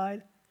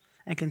satisfied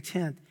and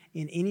content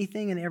in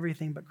anything and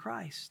everything but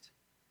Christ.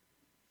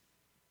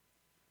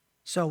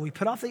 So we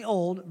put off the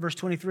old, verse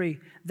 23,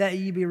 that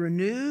ye be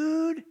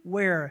renewed,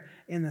 where?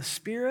 In the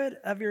spirit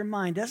of your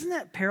mind. Doesn't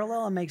that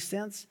parallel and make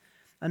sense?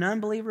 An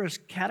unbeliever is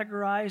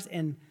categorized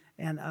and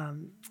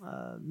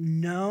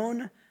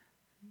known,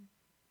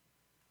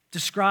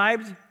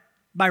 described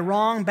by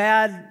wrong,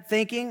 bad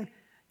thinking.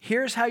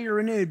 Here's how you're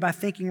renewed, by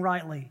thinking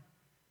rightly.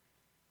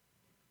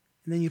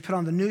 And then you put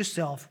on the new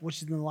self, which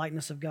is in the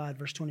likeness of God,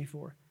 verse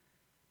 24.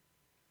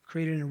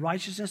 Created in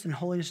righteousness and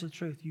holiness of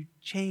truth. You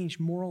change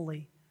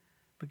morally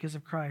because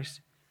of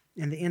Christ.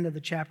 And the end of the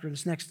chapter,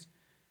 this next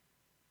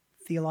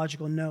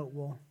theological note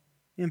will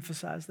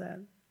emphasize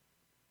that.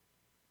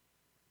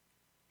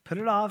 Put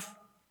it off,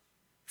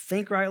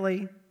 think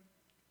rightly,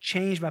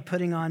 change by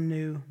putting on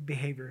new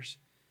behaviors,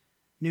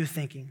 new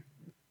thinking.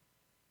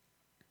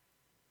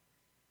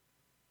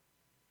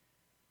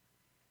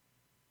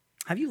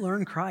 Have you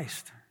learned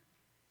Christ?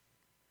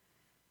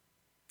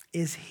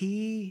 Is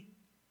he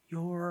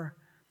your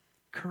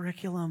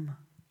curriculum?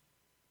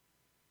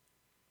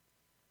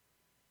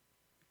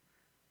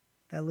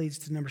 That leads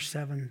to number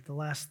 7, the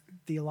last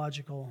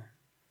theological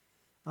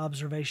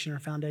observation or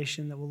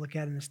foundation that we'll look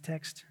at in this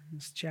text, in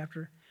this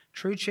chapter.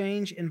 True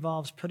change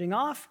involves putting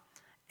off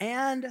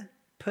and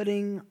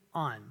putting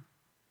on.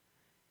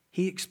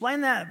 He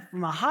explained that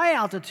from a high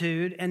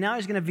altitude, and now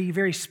he's going to be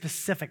very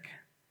specific.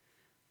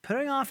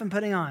 Putting off and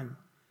putting on.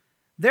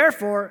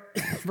 Therefore,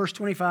 verse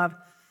 25,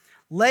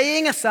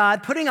 laying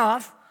aside, putting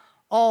off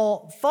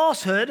all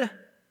falsehood,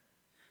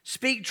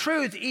 speak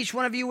truth, each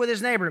one of you with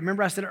his neighbor.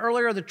 Remember I said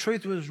earlier the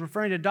truth was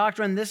referring to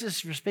doctrine. This is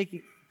for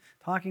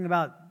talking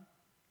about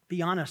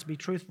be honest, be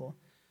truthful.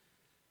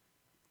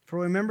 For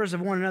we're members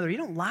of one another. You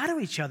don't lie to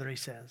each other, he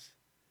says.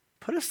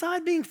 Put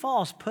aside being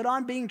false. Put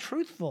on being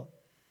truthful.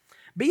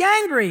 Be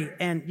angry,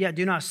 and yet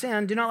do not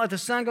sin. Do not let the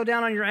sun go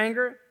down on your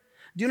anger.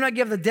 Do not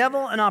give the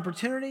devil an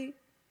opportunity.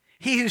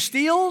 He who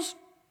steals,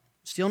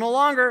 steal no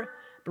longer,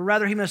 but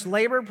rather he must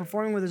labor,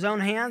 performing with his own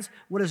hands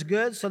what is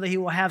good, so that he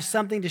will have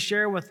something to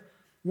share with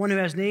one who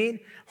has need.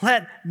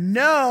 Let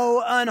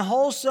no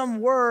unwholesome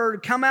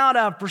word come out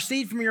of,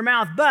 proceed from your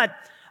mouth, but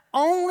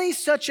only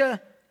such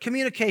a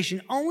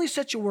communication, only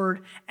such a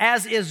word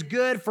as is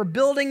good for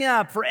building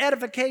up, for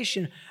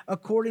edification,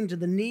 according to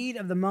the need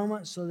of the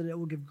moment, so that it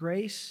will give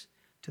grace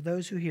to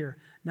those who hear.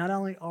 Not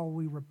only are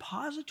we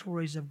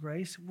repositories of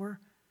grace, we're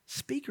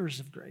speakers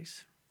of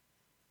grace.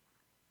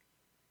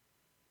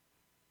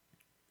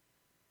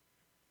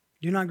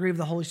 Do not grieve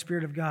the Holy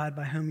Spirit of God,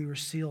 by whom you were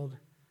sealed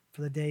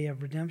for the day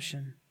of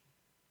redemption.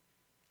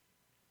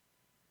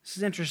 This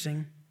is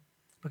interesting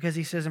because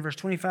he says in verse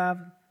 25,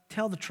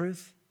 tell the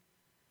truth.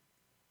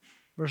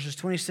 Verses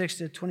 26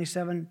 to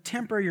 27,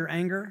 temper your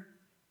anger.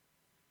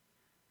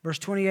 Verse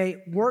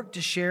 28, work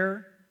to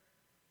share.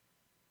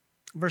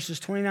 Verses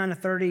 29 to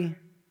 30,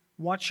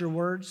 watch your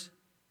words.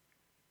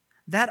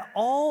 That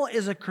all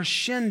is a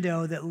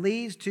crescendo that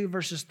leads to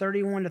verses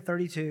 31 to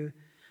 32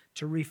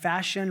 to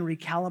refashion,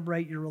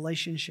 recalibrate your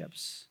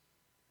relationships.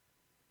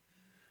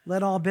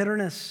 Let all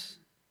bitterness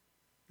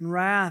and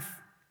wrath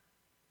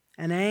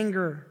and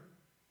anger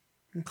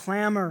and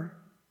clamor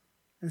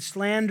and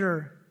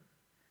slander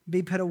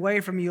be put away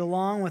from you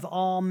along with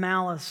all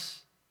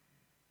malice.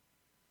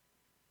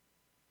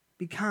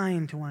 Be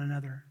kind to one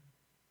another,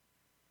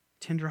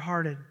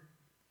 tender-hearted,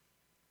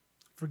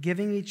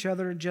 forgiving each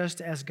other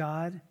just as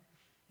God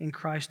in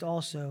Christ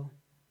also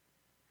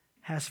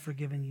has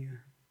forgiven you.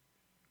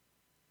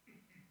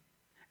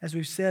 As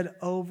we've said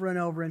over and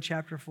over in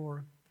chapter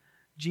 4,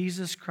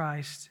 Jesus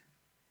Christ,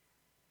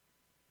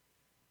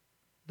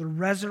 the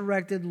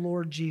resurrected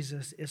Lord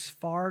Jesus, is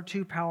far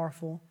too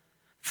powerful,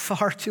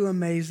 far too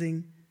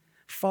amazing,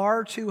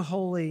 far too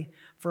holy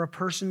for a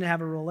person to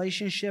have a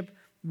relationship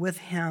with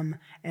Him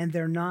and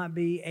there not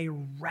be a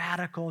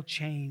radical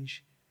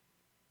change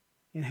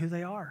in who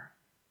they are.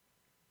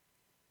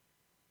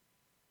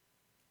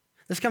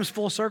 This comes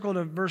full circle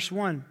to verse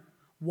 1.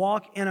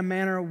 Walk in a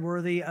manner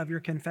worthy of your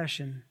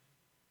confession.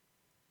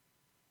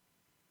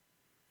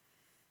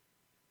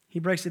 He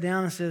breaks it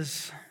down and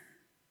says,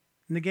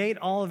 negate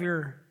all of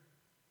your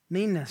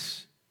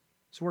meanness.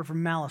 It's a word for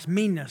malice.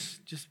 Meanness,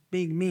 just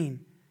being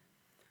mean.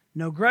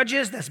 No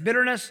grudges, that's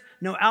bitterness.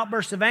 No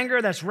outbursts of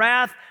anger, that's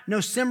wrath. No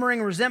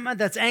simmering resentment,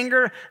 that's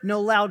anger.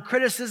 No loud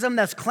criticism,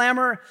 that's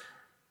clamor.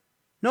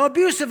 No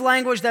abusive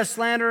language, that's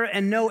slander.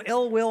 And no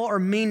ill will or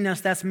meanness,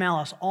 that's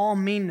malice. All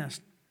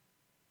meanness.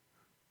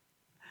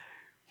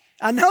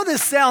 I know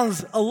this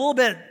sounds a little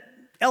bit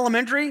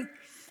elementary,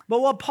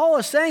 but what Paul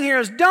is saying here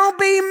is don't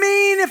be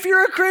mean if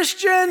you're a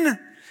Christian.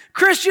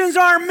 Christians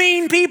aren't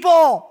mean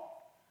people.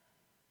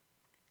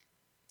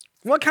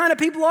 What kind of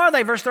people are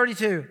they? Verse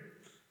 32.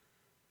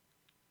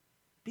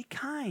 Be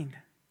kind.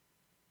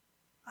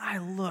 I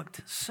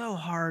looked so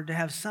hard to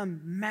have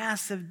some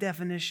massive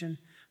definition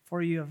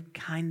for you of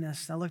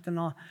kindness. I looked in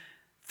all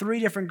 3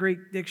 different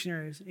Greek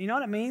dictionaries. You know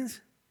what it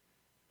means?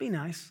 Be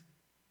nice.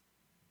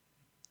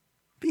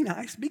 Be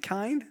nice. Be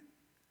kind.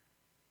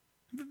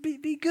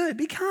 Be good.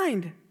 Be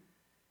kind.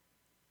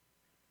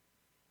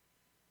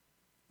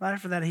 Right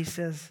after that, he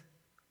says,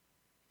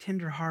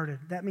 tender-hearted.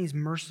 That means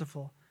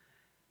merciful.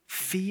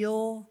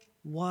 Feel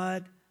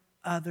what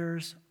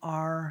others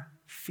are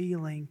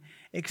feeling.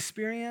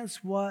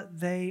 Experience what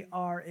they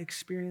are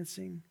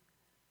experiencing.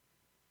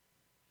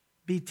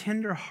 Be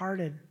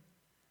tender-hearted.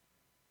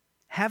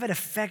 Have it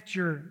affect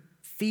your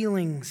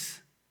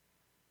feelings.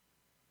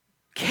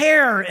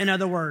 Care, in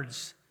other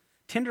words.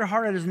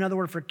 Tender-hearted is another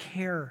word for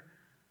care.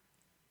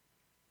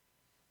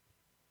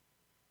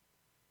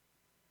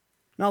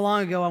 Not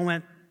long ago, I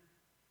went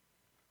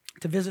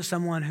to visit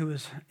someone who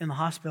was in the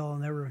hospital,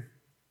 and they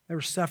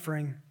were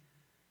suffering.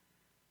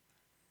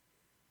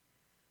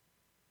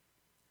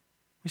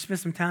 We spent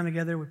some time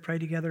together. We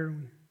prayed together.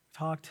 We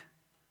talked.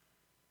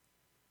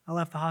 I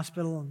left the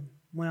hospital and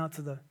went out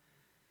to the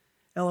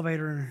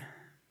elevator and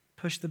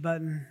pushed the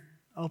button,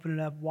 opened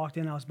it up, walked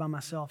in. I was by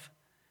myself.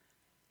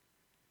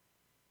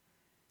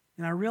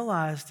 And I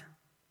realized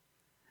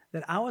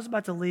that I was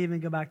about to leave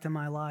and go back to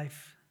my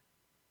life.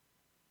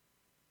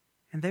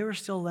 And they were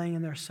still laying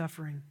in there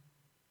suffering.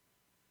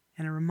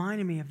 And it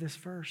reminded me of this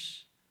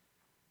verse.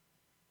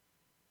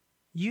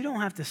 You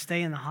don't have to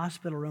stay in the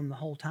hospital room the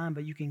whole time,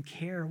 but you can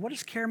care. What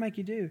does care make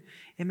you do?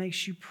 It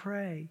makes you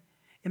pray.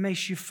 It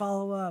makes you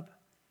follow up.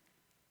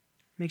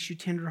 It makes you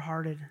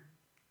tender-hearted.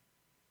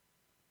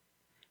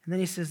 And then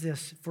he says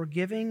this,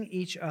 forgiving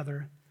each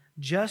other,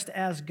 just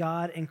as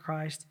God in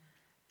Christ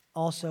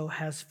also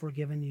has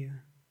forgiven you.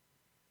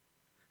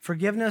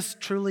 Forgiveness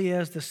truly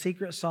is the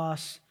secret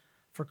sauce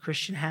for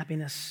Christian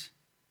happiness.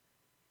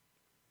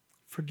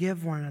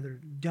 Forgive one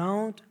another.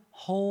 Don't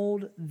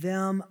hold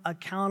them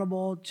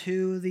accountable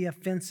to the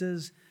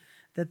offenses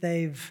that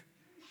they've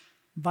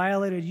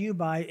violated you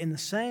by in the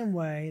same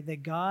way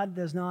that God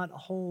does not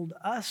hold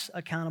us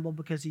accountable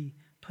because He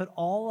put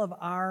all of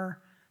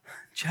our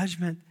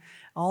judgment,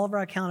 all of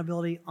our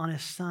accountability on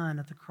His Son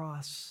at the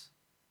cross.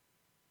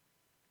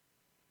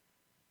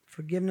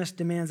 Forgiveness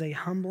demands a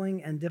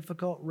humbling and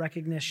difficult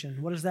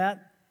recognition. What is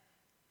that?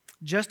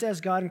 Just as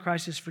God in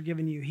Christ has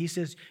forgiven you. He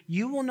says,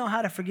 you will know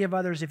how to forgive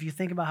others if you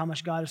think about how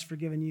much God has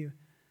forgiven you.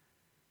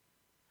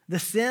 The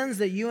sins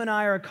that you and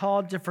I are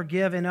called to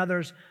forgive in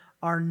others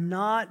are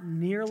not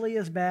nearly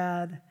as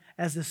bad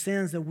as the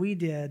sins that we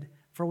did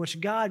for which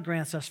God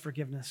grants us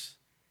forgiveness.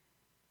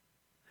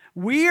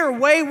 We are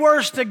way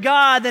worse to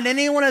God than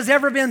anyone has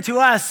ever been to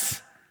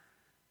us.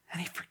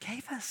 And He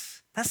forgave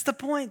us. That's the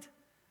point.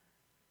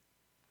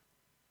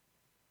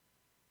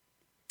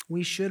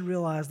 We should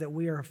realize that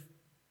we are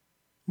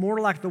more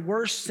like the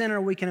worst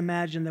sinner we can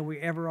imagine than we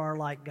ever are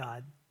like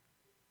God.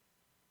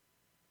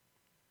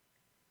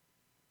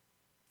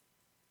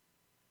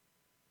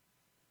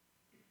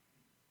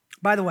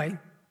 By the way,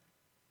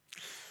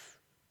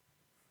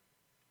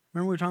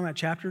 remember we were talking about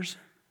chapters?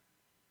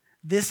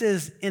 This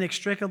is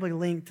inextricably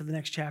linked to the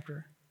next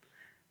chapter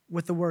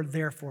with the word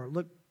therefore.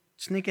 Look,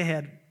 sneak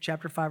ahead,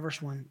 chapter 5,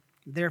 verse 1.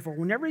 Therefore,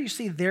 whenever you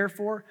see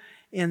therefore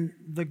in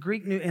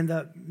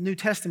the New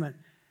Testament,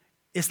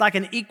 it's like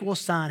an equal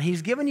sign.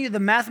 He's given you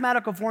the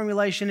mathematical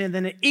formulation and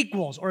then it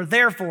equals or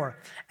therefore.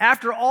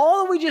 After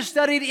all that we just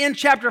studied in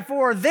chapter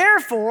 4,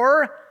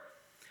 therefore,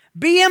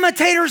 be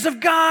imitators of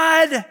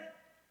God.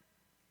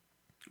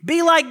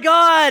 Be like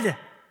God.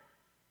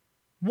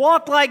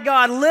 Walk like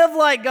God, live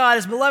like God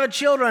as beloved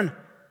children.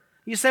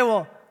 You say,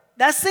 well,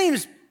 that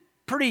seems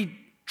pretty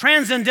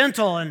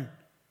transcendental and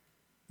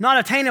not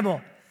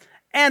attainable.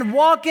 And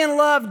walk in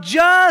love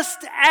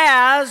just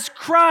as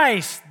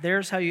Christ,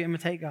 there's how you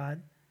imitate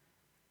God,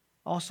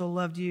 also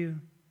loved you,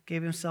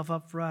 gave himself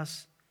up for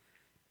us,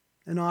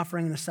 an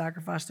offering and a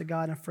sacrifice to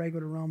God and a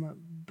fragrant aroma.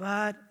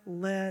 But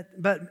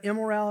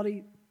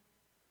immorality,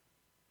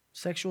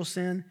 sexual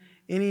sin,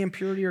 any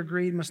impurity or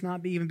greed must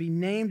not even be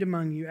named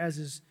among you, as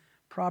is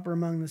proper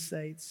among the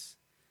saints.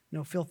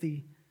 No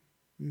filthiness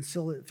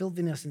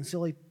and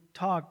silly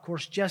talk,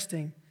 coarse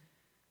jesting.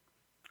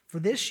 For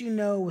this you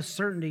know with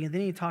certainty. And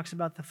then he talks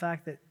about the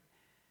fact that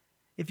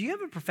if you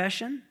have a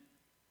profession,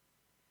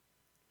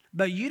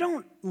 but you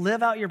don't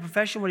live out your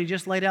profession, what he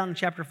just laid out in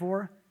chapter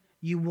 4,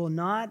 you will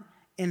not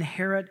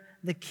inherit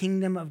the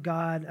kingdom of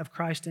God, of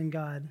Christ and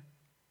God.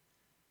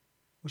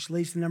 Which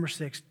leads to number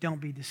 6,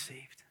 don't be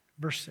deceived.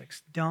 Verse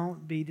 6,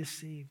 don't be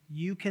deceived.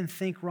 You can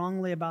think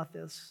wrongly about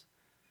this.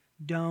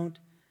 Don't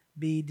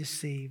be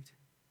deceived.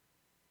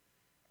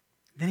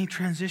 Then he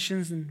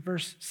transitions in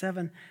verse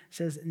 7,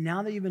 says,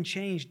 now that you've been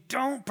changed,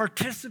 don't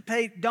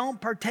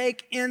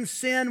partake in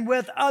sin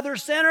with other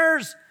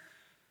sinners.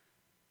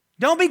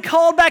 Don't be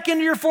called back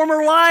into your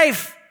former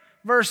life.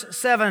 Verse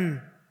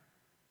 7,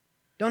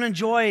 don't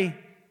enjoy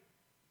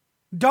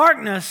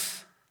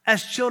darkness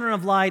as children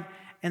of light.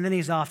 And then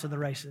he's off to the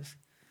races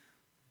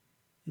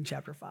in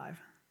chapter 5.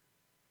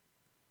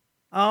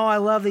 Oh, I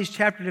love these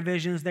chapter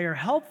divisions. They are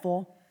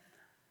helpful,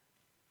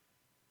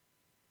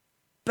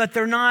 but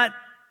they're not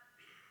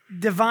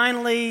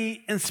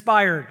divinely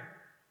inspired.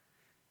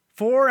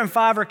 4 and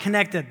 5 are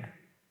connected.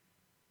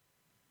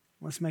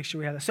 Let's make sure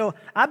we have this. So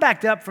I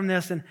backed up from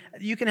this, and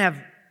you can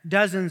have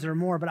dozens or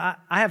more, but I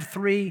have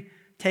 3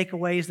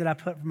 takeaways that I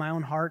put from my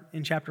own heart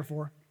in chapter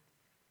 4.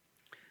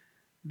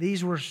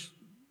 These were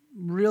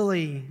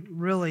really,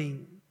 really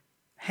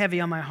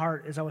heavy on my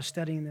heart as I was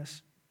studying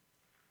this.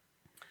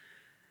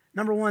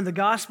 Number 1, the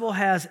gospel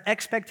has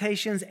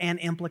expectations and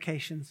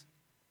implications.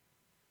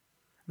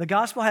 The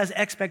gospel has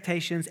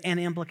expectations and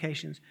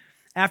implications.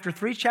 After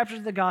 3 chapters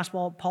of the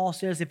gospel, Paul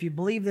says, if you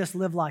believe this,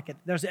 live like it.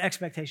 There's the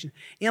expectation.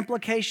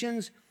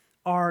 Implications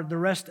are the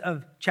rest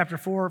of chapter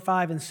 4,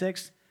 5, and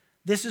 6.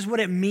 This is what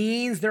it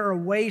means. There are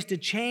ways to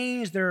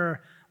change. There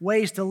are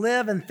ways to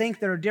live and think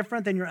that are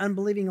different than your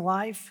unbelieving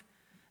life.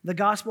 The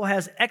gospel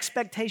has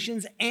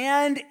expectations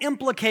and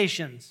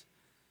implications.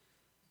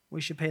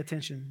 We should pay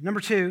attention. Number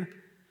 2,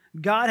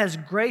 God has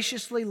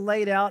graciously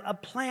laid out a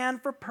plan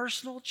for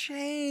personal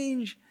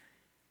change.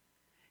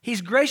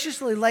 He's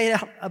graciously laid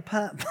out a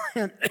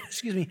plan,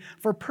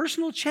 for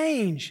personal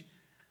change.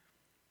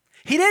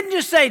 He didn't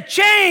just say,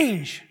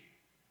 change.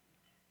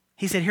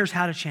 He said, here's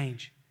how to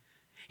change.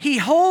 He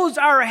holds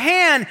our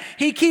hand.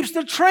 He keeps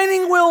the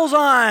training wheels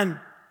on.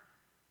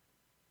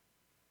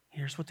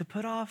 Here's what to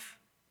put off.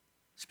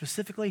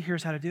 Specifically,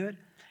 here's how to do it.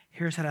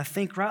 Here's how to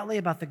think rightly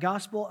about the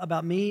gospel,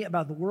 about me,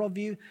 about the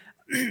worldview,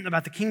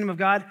 about the kingdom of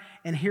God.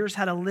 And here's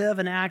how to live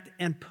and act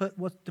and put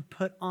what to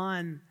put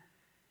on.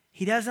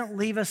 He doesn't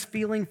leave us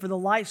feeling for the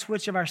light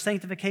switch of our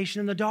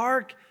sanctification in the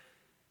dark.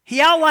 He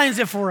outlines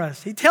it for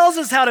us. He tells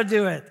us how to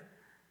do it.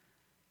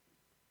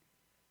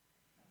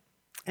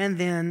 And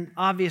then,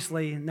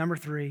 obviously, number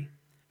 3,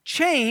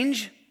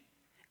 change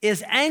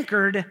is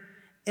anchored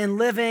in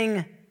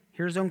living,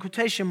 here's on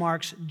quotation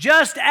marks,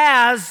 just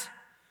as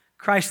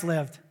Christ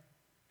lived.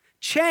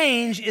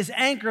 Change is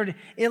anchored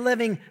in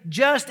living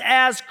just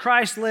as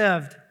Christ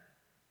lived.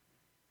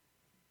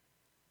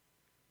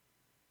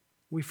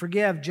 We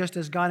forgive just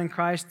as God in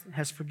Christ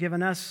has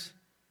forgiven us.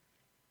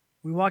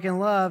 We walk in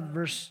love,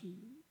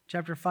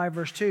 chapter 5,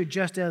 verse 2,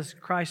 just as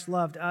Christ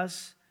loved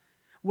us.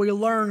 We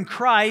learn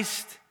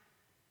Christ.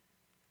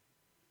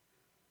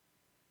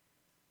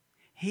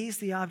 He's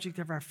the object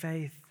of our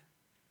faith.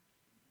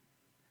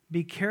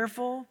 Be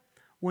careful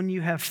when you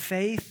have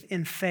faith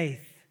in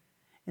faith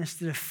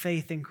instead of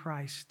faith in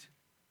Christ.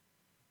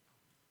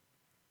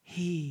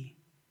 He,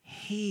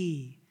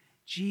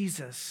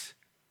 Jesus.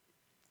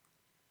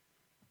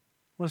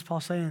 What does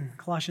Paul say in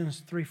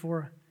Colossians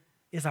 3:4?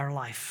 Is our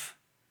life.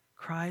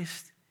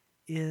 Christ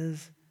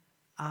is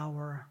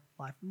our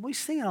life. We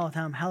sing it all the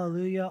time.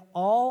 Hallelujah.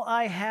 All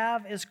I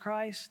have is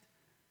Christ.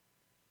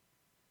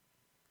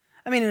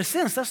 I mean, in a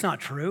sense, that's not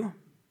true.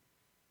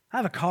 I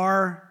have a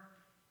car.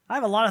 I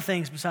have a lot of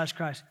things besides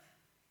Christ.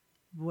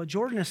 But what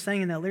Jordan is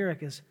saying in that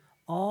lyric is,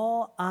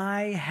 all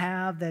I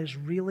have that is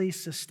really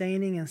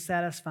sustaining and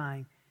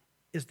satisfying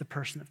is the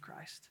person of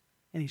Christ.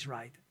 And he's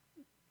right.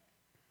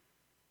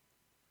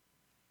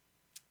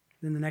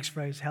 Then the next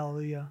phrase,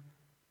 hallelujah.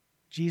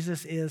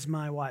 Jesus is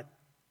my what?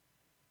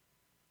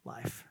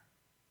 Life.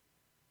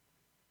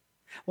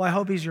 Well, I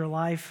hope he's your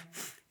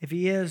life. If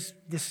he is,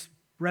 this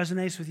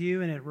resonates with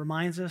you and it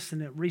reminds us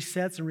and it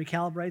resets and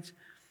recalibrates.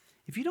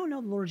 If you don't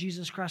know the Lord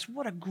Jesus Christ,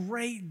 what a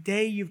great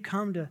day you've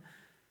come to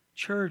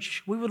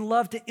church. We would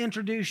love to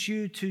introduce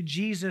you to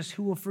Jesus,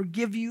 who will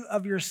forgive you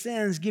of your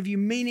sins, give you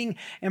meaning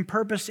and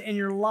purpose in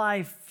your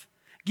life,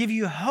 give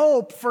you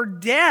hope for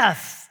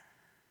death,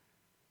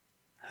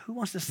 Who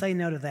wants to say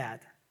no to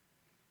that?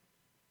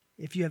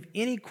 If you have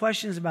any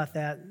questions about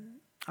that,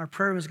 our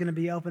prayer room is going to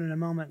be open in a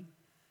moment.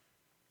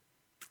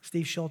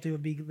 Steve Schulte will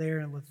be there,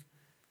 and with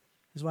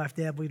his wife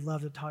Deb, we'd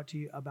love to talk to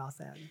you about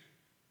that.